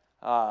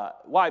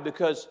 Why?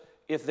 Because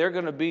if they're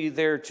going to be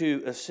there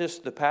to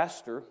assist the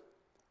pastor,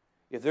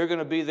 if they're going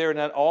to be there in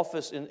that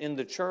office in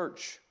the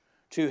church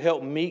to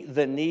help meet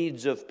the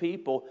needs of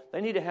people,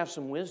 they need to have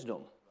some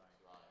wisdom.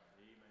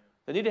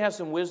 They need to have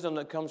some wisdom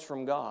that comes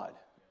from God.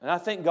 And I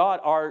thank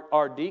God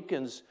our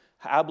deacons,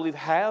 I believe,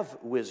 have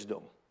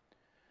wisdom.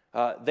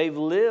 They've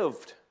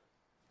lived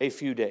a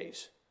few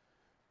days.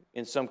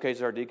 In some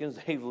cases, our deacons,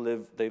 they've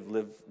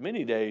lived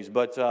many days.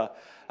 But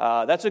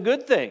that's a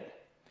good thing.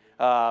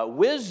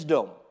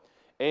 Wisdom.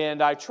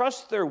 And I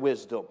trust their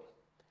wisdom.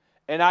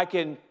 And I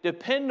can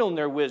depend on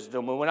their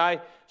wisdom. And when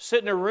I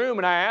sit in a room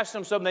and I ask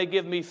them something, they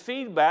give me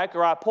feedback,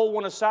 or I pull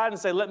one aside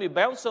and say, let me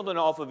bounce something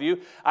off of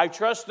you. I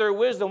trust their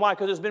wisdom. Why?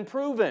 Because it's been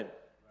proven.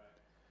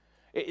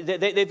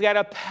 They've got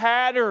a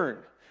pattern.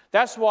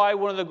 That's why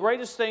one of the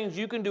greatest things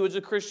you can do as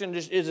a Christian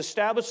is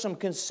establish some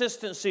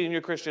consistency in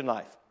your Christian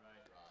life.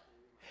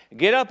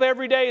 Get up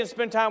every day and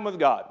spend time with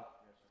God.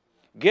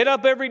 Get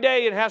up every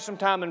day and have some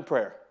time in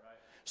prayer.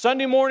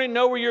 Sunday morning,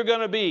 know where you're going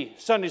to be.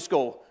 Sunday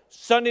school.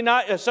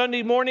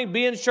 Sunday morning,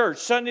 be in church.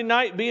 Sunday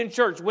night, be in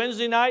church.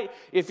 Wednesday night,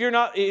 if you're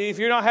not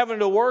having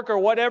to work or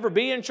whatever,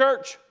 be in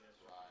church.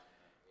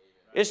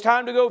 It's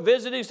time to go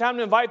visit. It's time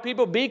to invite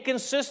people. Be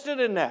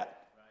consistent in that.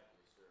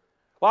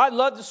 Well, I'd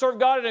love to serve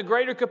God in a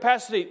greater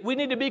capacity. We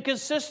need to be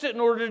consistent in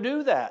order to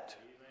do that.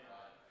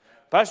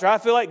 Pastor, I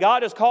feel like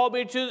God has called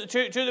me to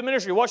the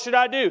ministry. What should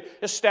I do?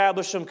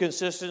 Establish some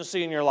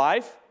consistency in your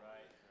life.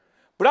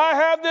 But I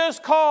have this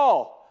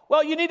call.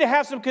 Well, you need to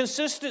have some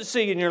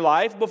consistency in your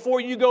life before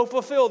you go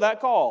fulfill that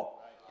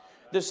call.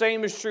 The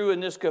same is true in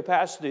this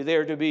capacity. They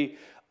are to be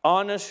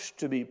honest,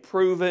 to be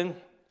proven.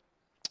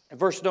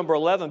 Verse number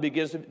 11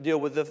 begins to deal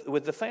with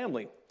the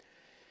family.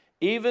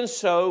 Even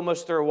so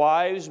must their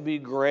wives be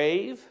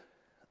grave,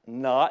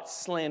 not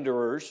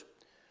slanderers,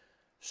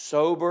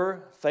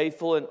 sober,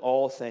 faithful in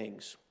all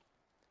things.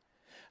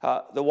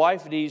 The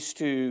wife needs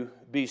to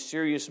be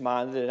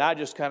serious-minded, and I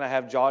just kind of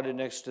have jotted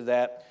next to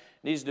that,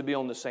 needs to be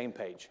on the same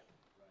page.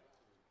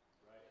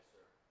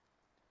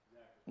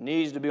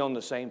 Needs to be on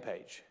the same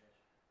page.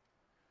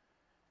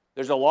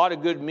 There's a lot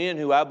of good men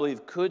who I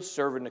believe could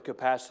serve in the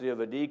capacity of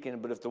a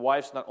deacon, but if the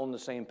wife's not on the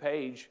same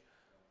page,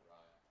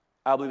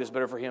 I believe it's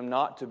better for him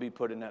not to be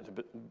put in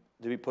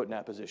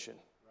that position.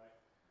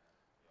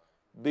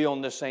 Be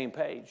on the same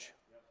page.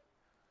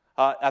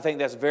 I think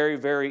that's very,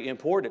 very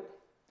important.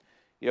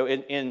 You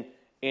know,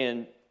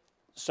 in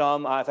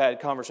some I've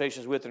had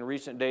conversations with in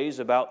recent days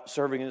about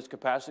serving in this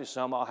capacity.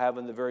 Some I'll have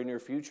in the very near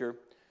future.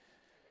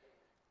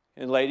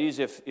 And ladies,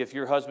 if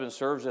your husband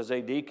serves as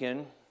a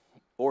deacon,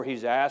 or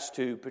he's asked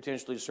to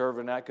potentially serve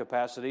in that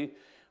capacity,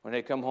 when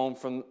they come home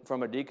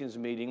from a deacon's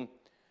meeting,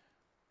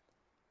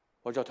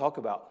 what y'all talk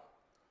about?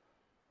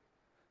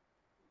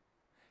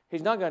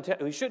 He's not going to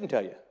tell. He shouldn't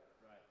tell you.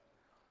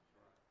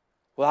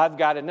 Well, I've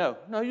got to know.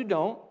 No, you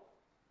don't.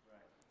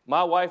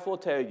 My wife will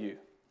tell you,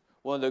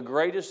 one of the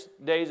greatest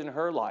days in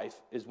her life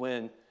is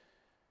when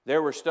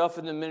there was stuff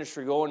in the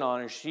ministry going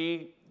on, and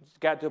she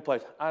got to a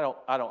place, I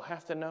don't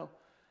have to know.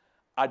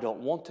 I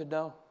don't want to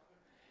know.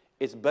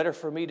 It's better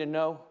for me to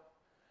know.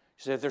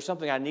 She said, if there's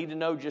something I need to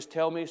know, just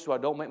tell me so I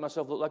don't make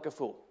myself look like a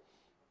fool.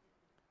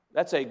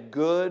 That's a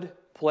good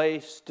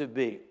place to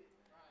be.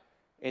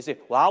 And you say,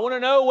 well, I want to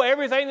know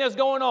everything that's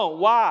going on.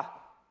 Why?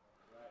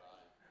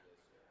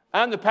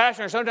 I'm the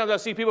pastor, and sometimes I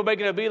see people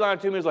making a beeline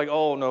to me. It's like,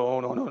 oh,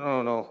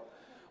 no.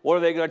 What are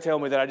they going to tell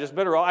me that I just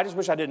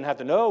wish I didn't have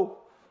to know.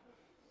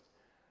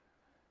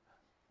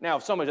 Now,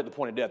 if somebody's at the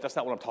point of death, that's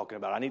not what I'm talking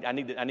about. I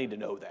need to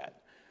know that.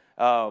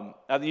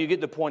 You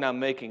get the point I'm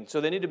making.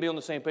 So they need to be on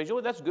the same page. You know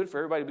what? That's good for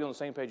everybody to be on the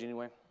same page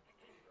anyway.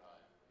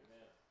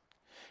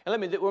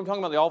 And we're talking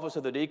about the office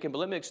of the deacon, but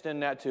let me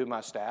extend that to my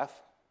staff.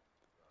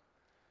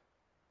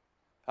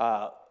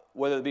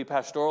 Whether it be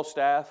pastoral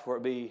staff or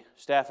it be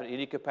staff in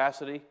any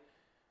capacity,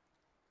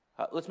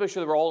 let's make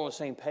sure that we're all on the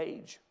same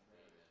page.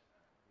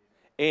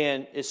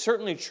 And it's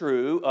certainly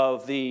true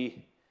of the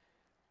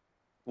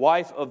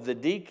wife of the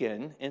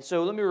deacon. And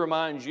so let me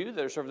remind you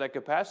that are serving that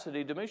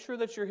capacity to make sure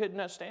that you're hitting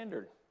that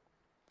standard.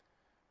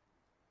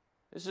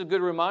 This is a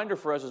good reminder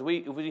for us as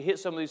we hit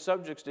some of these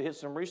subjects to hit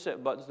some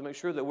reset buttons to make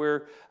sure that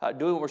we're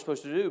doing what we're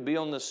supposed to do. Be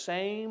on the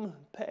same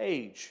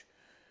page.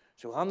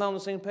 So I'm not on the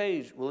same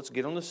page. Well, let's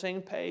get on the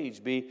same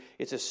page.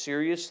 It's a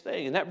serious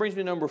thing. And that brings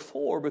me to number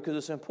 4 because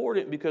it's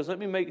important. Because let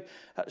me make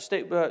let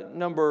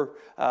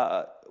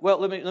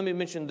me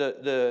mention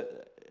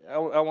I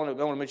want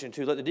to mention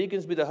 2. Let the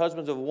deacons be the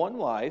husbands of one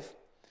wife,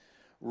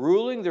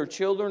 ruling their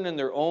children in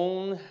their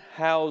own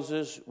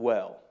houses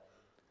well.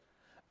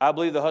 I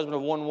believe the husband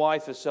of one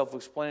wife is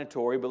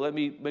self-explanatory, but let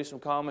me make some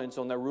comments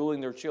on that, ruling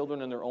their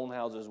children in their own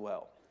houses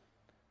well.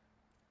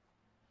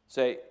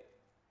 Say,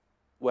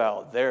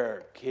 well,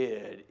 their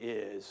kid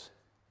is.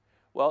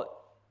 Well,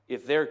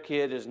 if their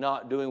kid is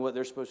not doing what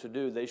they're supposed to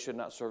do, they should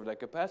not serve that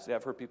capacity.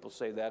 I've heard people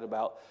say that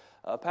about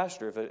a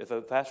pastor. If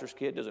a pastor's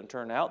kid doesn't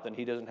turn out, then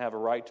he doesn't have a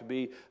right to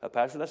be a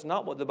pastor. That's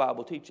not what the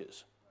Bible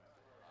teaches.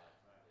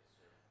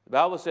 The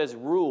Bible says,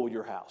 rule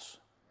your house.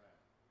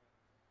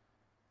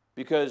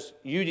 Because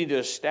you need to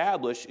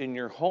establish in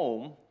your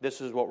home,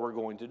 this is what we're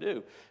going to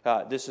do.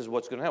 This is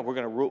what's going to happen. We're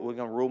going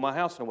to rule my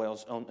house in a way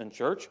in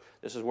church.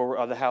 This is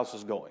where the house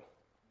is going.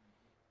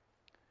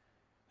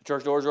 The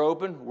church doors are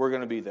open. We're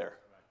going to be there.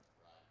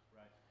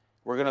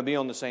 We're going to be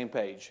on the same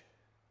page.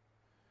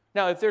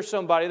 Now, if there's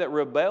somebody that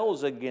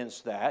rebels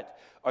against that,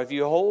 or if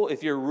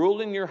you're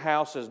ruling your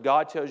house as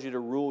God tells you to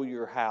rule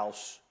your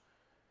house,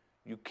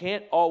 you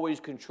can't always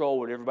control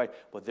what everybody,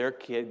 but their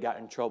kid got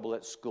in trouble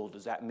at school.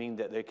 Does that mean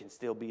that they can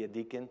still be a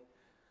deacon?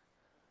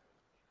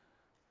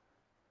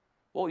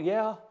 Well,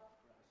 yeah.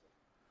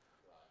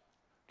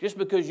 Just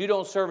because you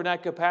don't serve in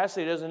that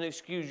capacity doesn't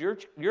excuse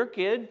your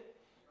kid.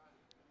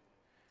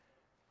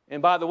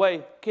 And by the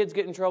way, kids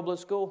get in trouble at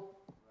school.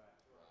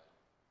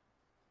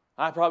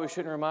 I probably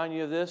shouldn't remind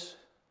you of this.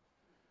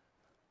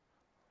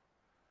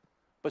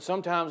 But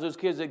sometimes those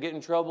kids that get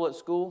in trouble at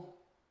school,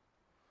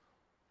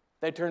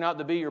 they turn out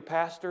to be your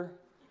pastor.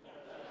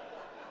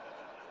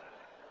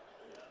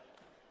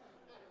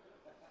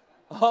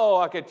 Oh,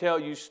 I could tell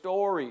you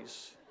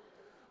stories.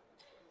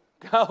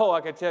 Oh,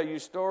 I could tell you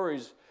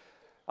stories.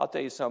 I'll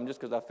tell you something just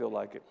because I feel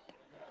like it.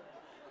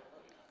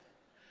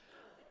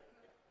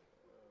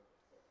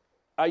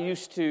 I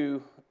used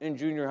to, in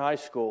junior high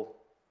school,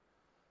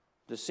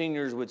 the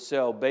seniors would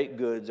sell baked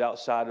goods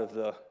out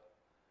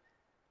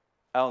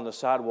on the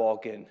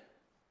sidewalk, and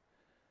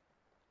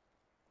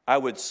I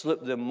would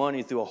slip them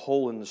money through a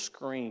hole in the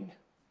screen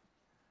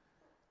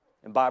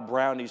and buy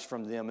brownies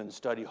from them in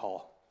study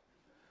hall.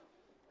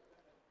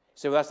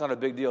 Say, well, that's not a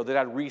big deal. Then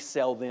I'd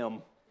resell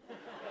them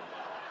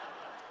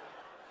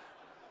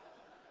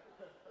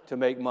to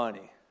make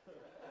money.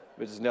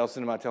 Mrs.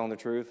 Nelson, am I telling the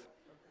truth?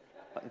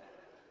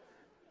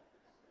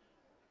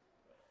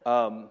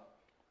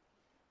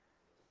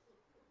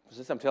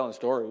 Since I'm telling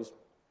stories,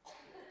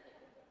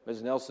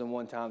 Mrs. Nelson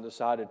one time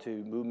decided to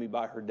move me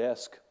by her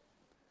desk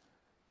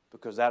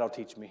because that'll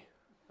teach me.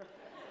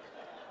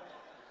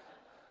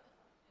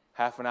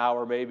 Half an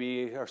hour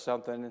maybe or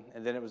something,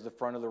 and then it was the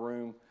front of the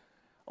room.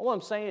 All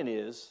I'm saying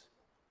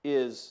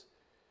is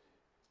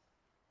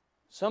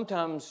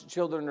sometimes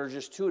children are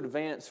just too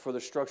advanced for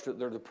the structure that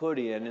they're to put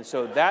in, and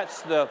so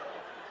that's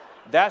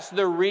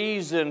the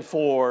reason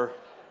for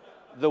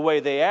the way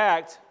they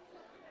act.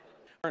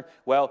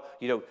 Well,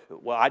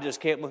 I just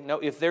can't. No,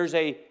 if there's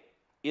a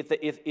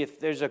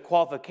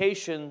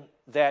qualification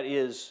that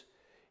is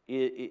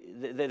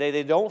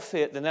they don't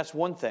fit, then that's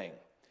one thing.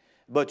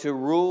 But to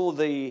rule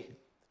the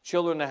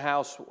children in the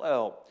house,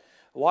 well,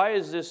 why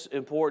is this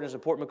important? It's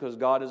important because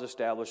God has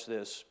established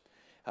this.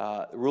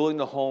 Ruling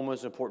the home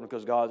is important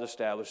because God has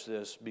established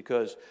this.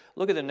 Because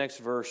look at the next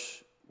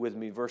verse with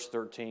me, verse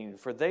 13.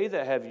 For they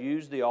that have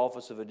used the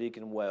office of a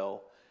deacon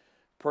well,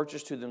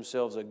 purchase to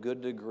themselves a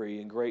good degree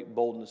and great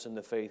boldness in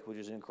the faith which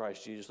is in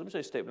Christ Jesus. Let me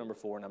say statement number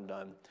 4, and I'm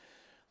done.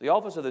 The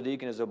office of the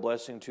deacon is a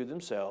blessing to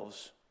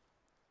themselves,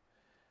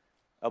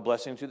 a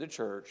blessing to the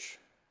church,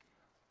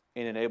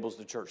 and enables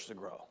the church to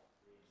grow.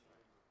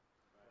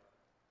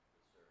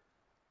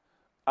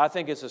 I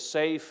think it's a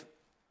safe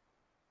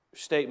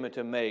statement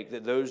to make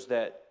that those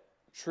that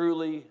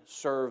truly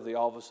serve the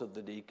office of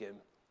the deacon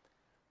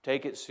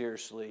take it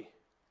seriously,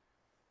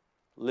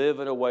 live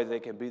in a way they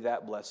can be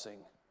that blessing.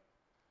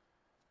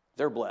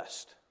 They're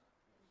blessed.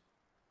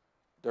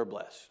 They're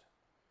blessed.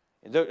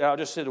 And I'll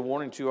just say a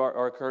warning to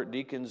our current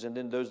deacons and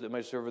then those that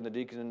may serve in the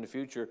deacon in the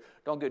future,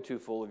 don't get too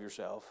full of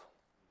yourself.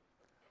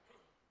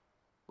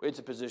 It's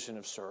a position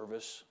of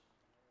service.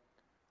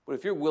 But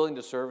if you're willing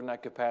to serve in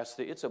that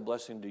capacity, it's a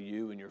blessing to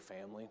you and your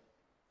family.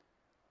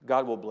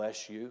 God will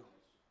bless you.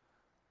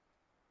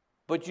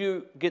 But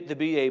you get to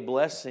be a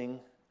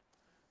blessing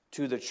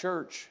to the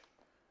church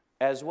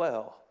as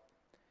well.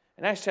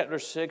 In Acts chapter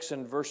 6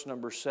 and verse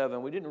number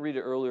 7, we didn't read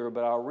it earlier,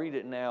 but I'll read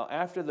it now.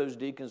 After those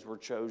deacons were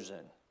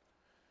chosen,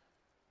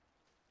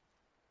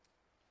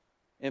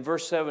 in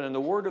verse 7, and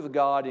the word of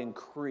God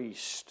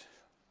increased.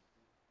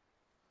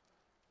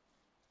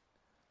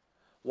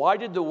 Why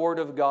did the word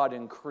of God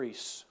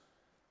increase?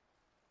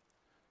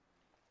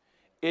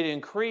 It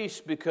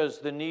increased because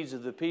the needs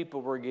of the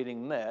people were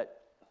getting met,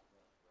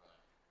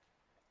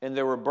 and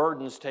there were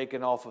burdens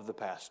taken off of the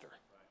pastor.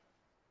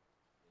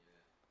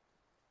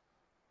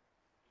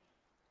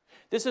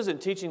 This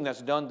isn't teaching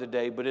that's done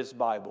today, but it's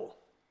Bible.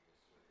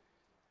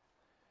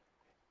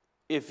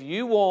 If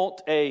you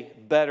want a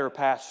better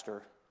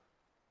pastor,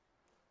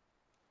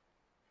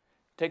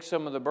 take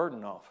some of the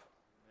burden off.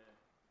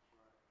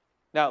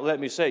 Now, let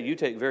me say, you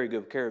take very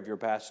good care of your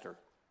pastor.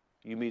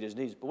 You meet his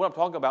needs. But what I'm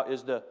talking about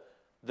is the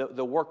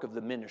work of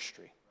the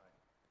ministry.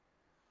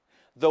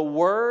 The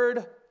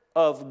Word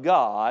of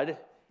God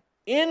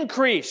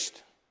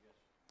increased,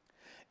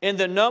 and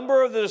the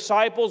number of the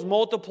disciples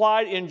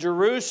multiplied in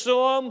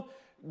Jerusalem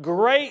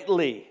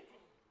greatly.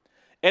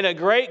 And a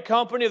great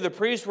company of the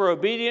priests were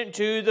obedient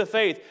to the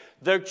faith.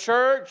 The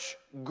church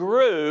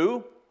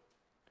grew.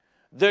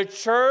 The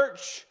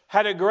church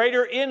had a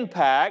greater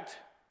impact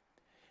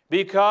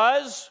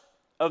because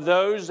of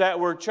those that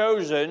were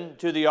chosen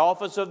to the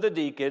office of the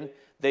deacon.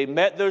 They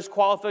met those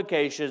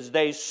qualifications.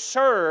 They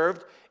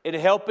served in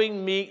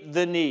helping meet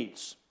the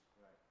needs.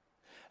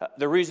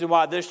 The reason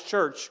why this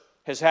church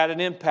has had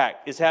an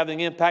impact, is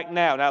having an impact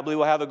now, and I believe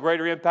will have a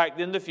greater impact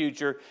in the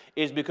future,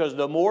 is because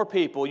the more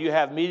people you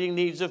have meeting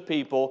needs of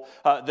people,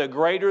 the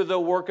greater the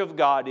work of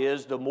God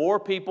is, the more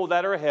people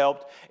that are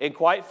helped, and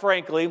quite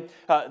frankly,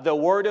 the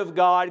Word of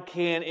God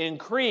can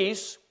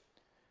increase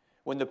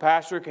when the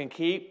pastor can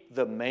keep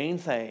the main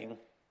thing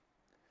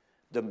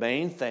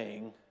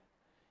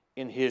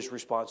in his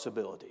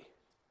responsibility.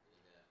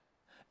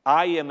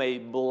 I am a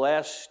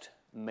blessed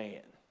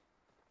man.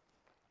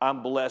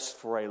 I'm blessed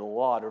for a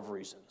lot of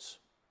reasons.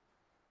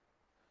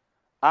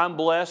 I'm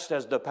blessed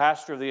as the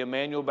pastor of the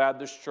Emmanuel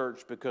Baptist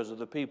Church because of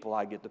the people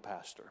I get to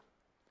pastor.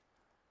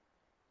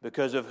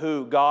 Because of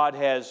who God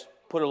has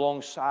put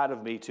alongside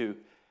of me to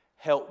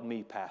help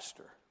me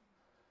pastor.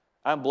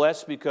 I'm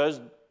blessed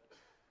because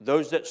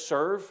those that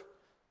serve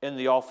in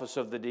the office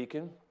of the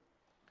deacon,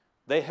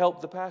 they help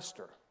the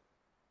pastor.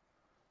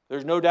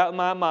 There's no doubt in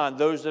my mind,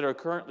 those that are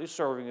currently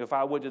serving, if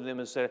I went to them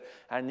and said,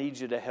 I need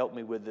you to help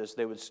me with this,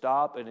 they would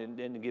stop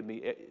and give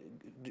me,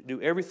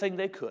 do everything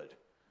they could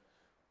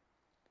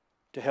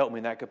to help me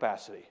in that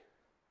capacity.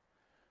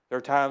 There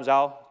are times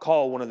I'll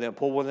call one of them,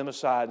 pull one of them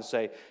aside and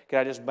say, can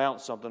I just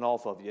bounce something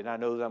off of you? And I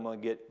know that I'm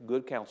going to get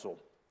good counsel.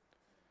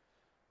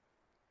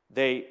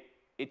 It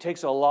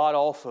takes a lot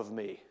off of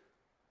me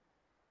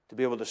to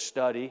be able to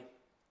study,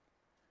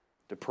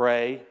 to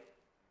pray,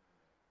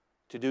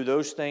 to do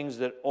those things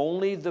that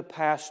only the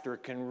pastor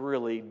can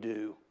really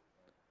do.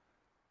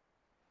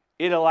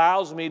 It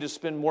allows me to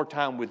spend more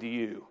time with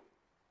you.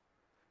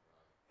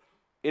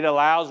 It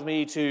allows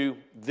me to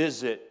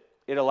visit.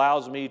 It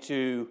allows me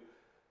to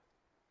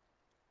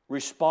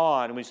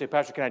respond. And we say,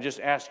 Pastor, can I just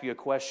ask you a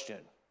question?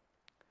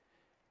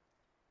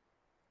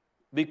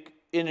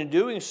 In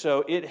doing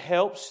so, it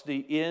helps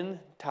the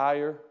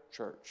entire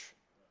church.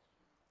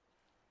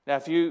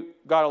 Now, if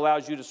God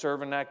allows you to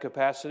serve in that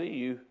capacity,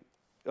 you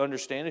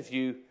understand if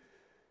you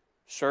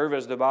serve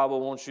as the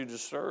Bible wants you to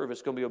serve,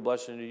 it's going to be a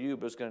blessing to you,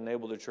 but it's going to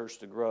enable the church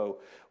to grow.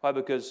 Why?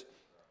 Because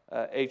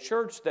a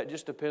church that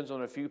just depends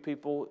on a few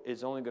people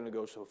is only going to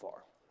go so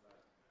far.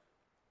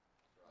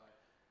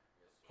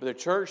 But a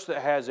church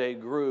that has a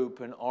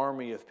group, an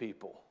army of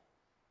people,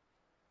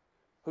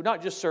 who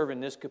not just serve in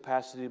this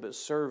capacity, but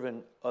serve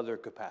in other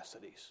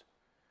capacities.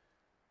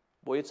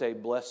 Boy, it's a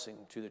blessing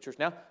to the church.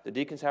 Now, the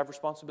deacons have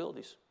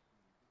responsibilities.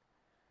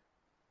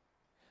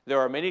 There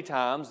are many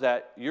times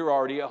that you're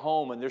already at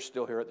home and they're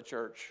still here at the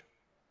church.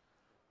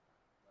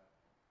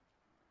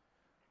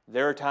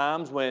 There are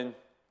times when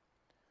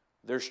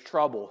there's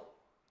trouble.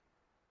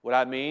 What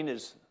I mean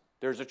is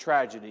there's a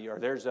tragedy or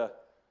there's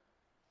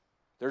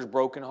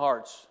broken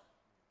hearts.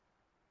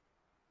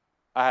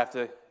 I have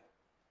to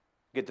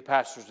get the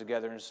pastors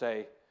together and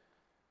say,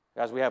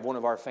 guys, we have one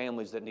of our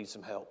families that needs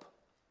some help.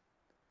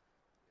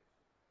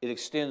 It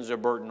extends a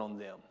burden on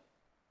them.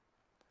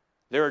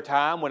 There are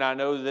times when I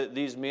know that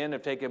these men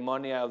have taken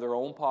money out of their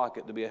own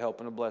pocket to be a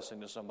help and a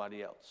blessing to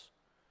somebody else.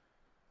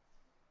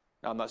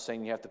 Now, I'm not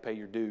saying you have to pay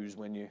your dues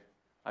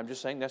I'm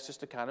just saying that's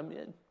just the kind of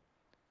men.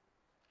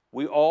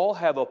 We all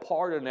have a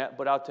part in that,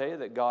 but I'll tell you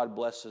that God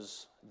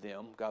blesses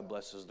them. God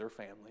blesses their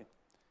family.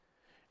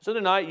 So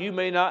tonight, you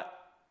may not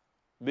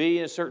be,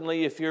 and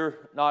certainly if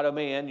you're not a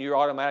man, you're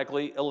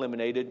automatically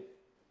eliminated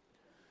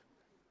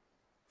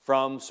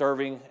from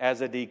serving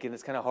as a deacon.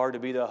 It's kind of hard to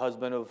be the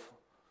husband of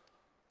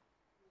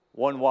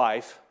one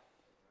wife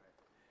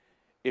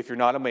if you're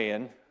not a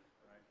man,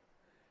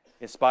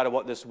 in spite of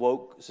what this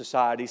woke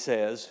society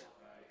says.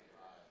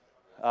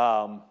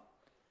 You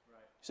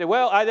say,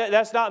 well,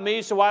 that's not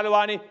me, so why do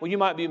I need... Well, you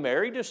might be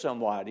married to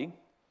somebody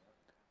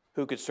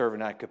who could serve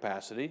in that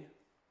capacity.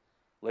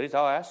 Ladies,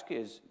 I'll ask you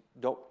is,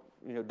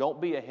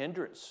 don't be a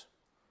hindrance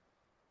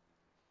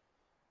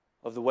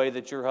of the way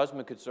that your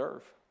husband could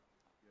serve.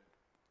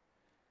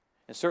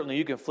 And certainly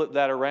you can flip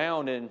that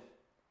around, and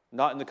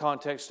not in the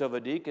context of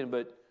a deacon,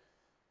 but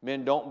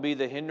men, don't be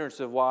the hindrance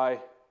of why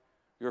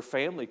your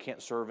family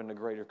can't serve in a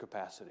greater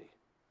capacity.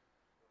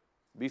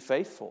 Be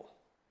faithful.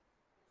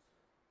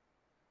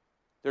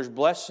 There's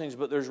blessings,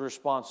 but there's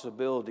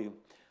responsibility.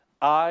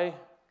 I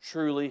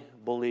truly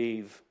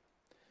believe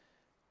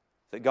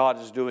that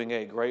God is doing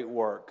a great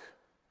work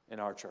in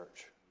our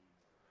church.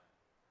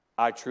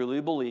 I truly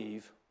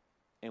believe,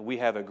 and we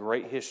have a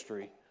great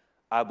history,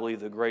 I believe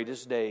the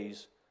greatest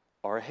days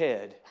are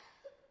ahead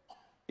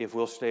if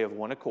we'll stay of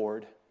one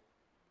accord.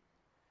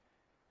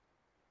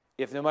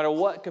 If no matter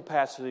what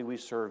capacity we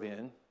serve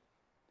in,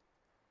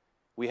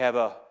 we have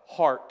a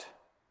heart,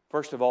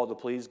 first of all, to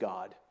please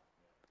God.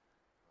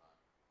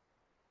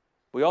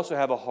 We also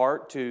have a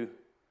heart to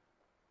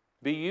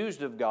be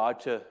used of God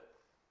to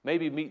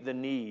maybe meet the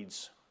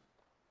needs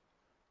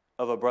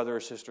of a brother or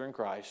sister in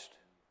Christ.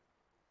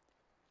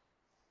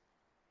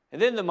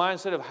 And then the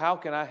mindset of how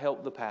can I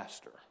help the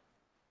pastor?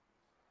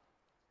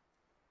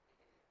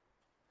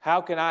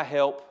 How can I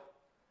help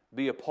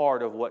be a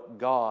part of what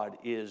God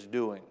is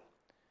doing?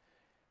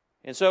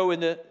 And so in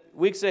the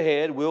weeks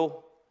ahead,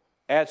 we'll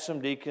add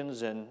some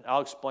deacons, and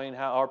I'll explain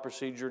how our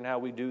procedure and how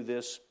we do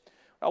this.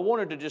 I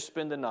wanted to just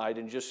spend the night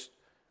and just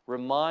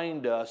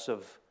remind us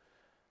of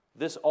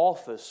this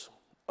office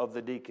of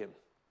the deacon.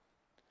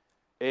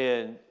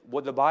 and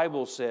what the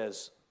Bible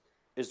says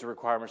is the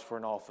requirements for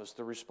an office,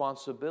 the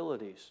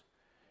responsibilities.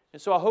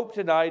 And so I hope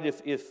tonight,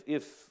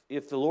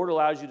 if the Lord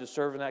allows you to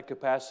serve in that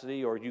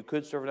capacity, or you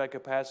could serve in that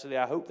capacity,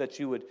 I hope that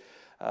you would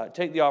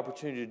take the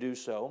opportunity to do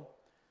so.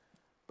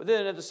 But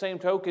then at the same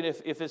token,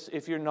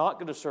 if you're not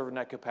going to serve in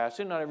that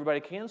capacity, not everybody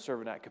can serve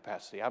in that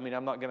capacity. I mean,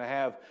 I'm not going to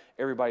have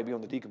everybody be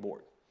on the deacon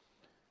board.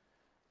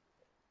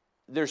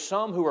 There's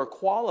some who are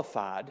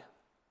qualified,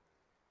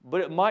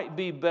 but it might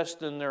be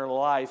best in their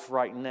life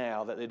right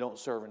now that they don't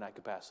serve in that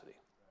capacity.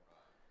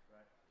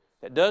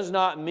 That does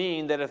not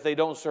mean that if they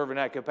don't serve in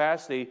that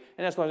capacity,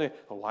 and that's why they say,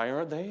 well, why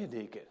aren't they a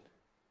deacon?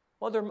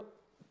 Well,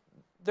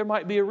 there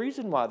might be a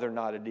reason why they're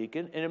not a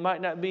deacon, and it might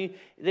not be,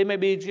 they may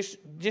be just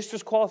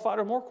as qualified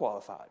or more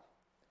qualified.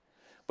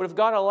 But if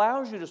God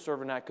allows you to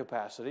serve in that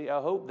capacity,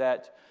 I hope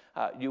that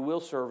you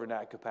will serve in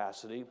that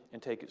capacity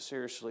and take it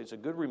seriously. It's a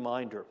good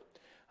reminder.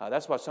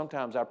 That's why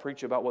sometimes I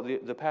preach about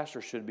what the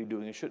pastor should be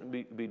doing and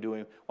shouldn't be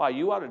doing. Why,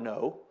 you ought to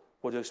know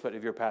what to expect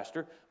of your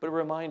pastor, but it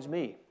reminds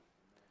me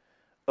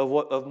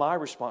of my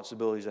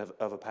responsibilities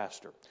of a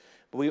pastor.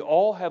 But we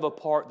all have a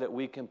part that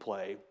we can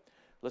play.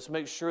 Let's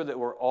make sure that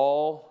we're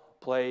all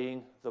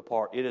playing the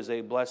part. It is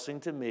a blessing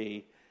to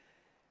me.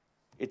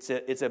 It's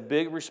a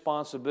big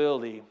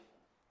responsibility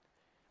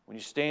when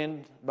you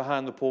stand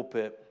behind the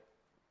pulpit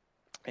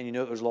and you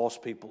know there's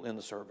lost people in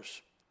the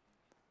service.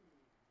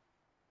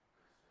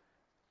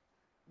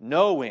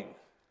 Knowing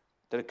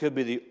that it could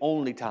be the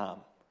only time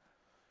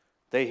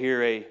they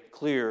hear a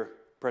clear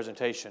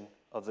presentation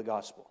of the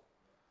gospel.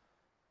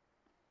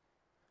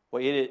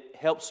 Well, it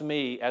helps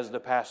me as the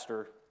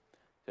pastor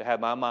to have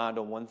my mind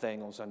on one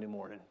thing on Sunday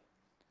morning.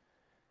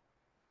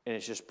 And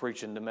it's just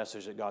preaching the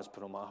message that God's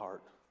put on my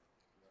heart.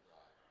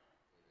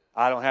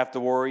 I don't have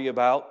to worry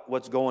about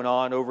what's going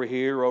on over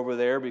here or over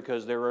there,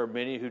 because there are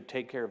many who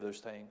take care of those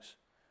things.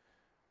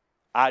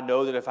 I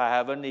know that if I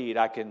have a need,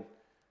 I can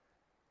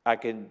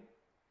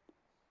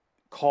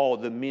call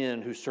the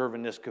men who serve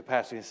in this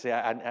capacity and say,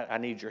 I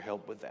need your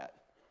help with that.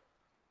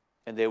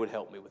 And they would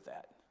help me with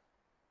that.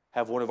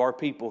 Have one of our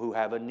people who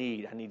have a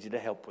need, I need you to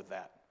help with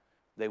that.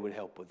 They would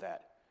help with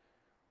that.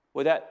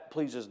 Well, that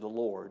pleases the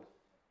Lord,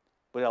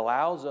 but it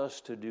allows us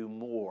to do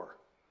more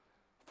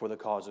for the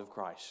cause of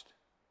Christ.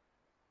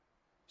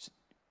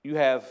 We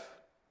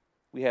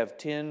have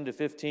 10 to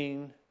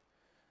 15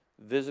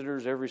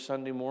 visitors every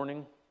Sunday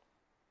morning.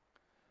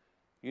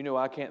 You know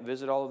I can't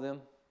visit all of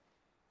them.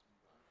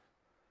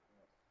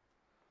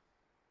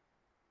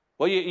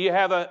 Well, you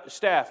have a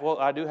staff. Well,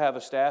 I do have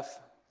a staff,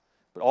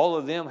 but all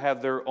of them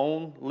have their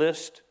own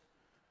list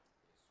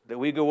that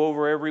we go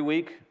over every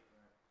week.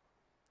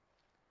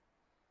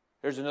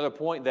 There's another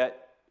point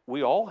that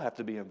we all have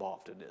to be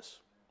involved in this.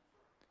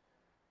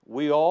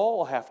 We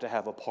all have to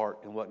have a part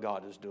in what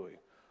God is doing.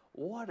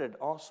 What an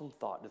awesome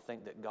thought to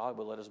think that God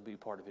would let us be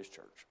part of His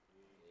church.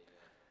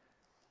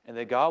 And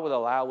that God would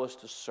allow us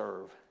to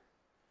serve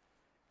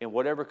in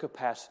whatever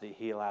capacity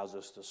He allows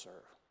us to serve.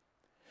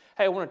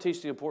 Hey, I want to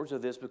teach the importance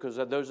of this, because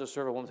those that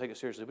serve, I want to take it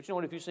seriously. But you know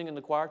what? If you sing in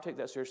the choir, take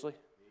that seriously.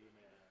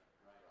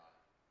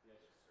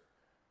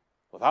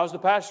 Well, if I was the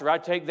pastor,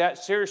 I'd take that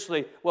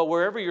seriously. Well,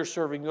 wherever you're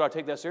serving, you ought to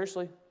take that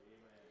seriously.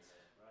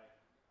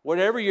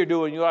 Whatever you're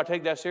doing, you ought to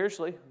take that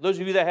seriously. Those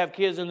of you that have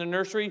kids in the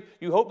nursery,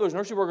 you hope those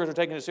nursery workers are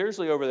taking it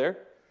seriously over there.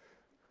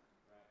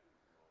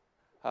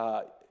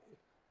 Well,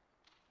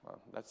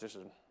 that's just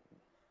a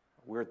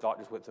weird thought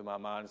just went through my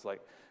mind. It's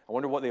like, I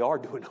wonder what they are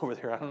doing over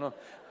there. I don't know.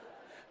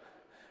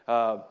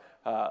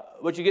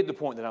 But you get the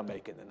point that I'm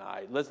making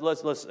tonight.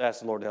 Let's ask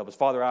the Lord to help us.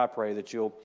 Father, I pray that you'll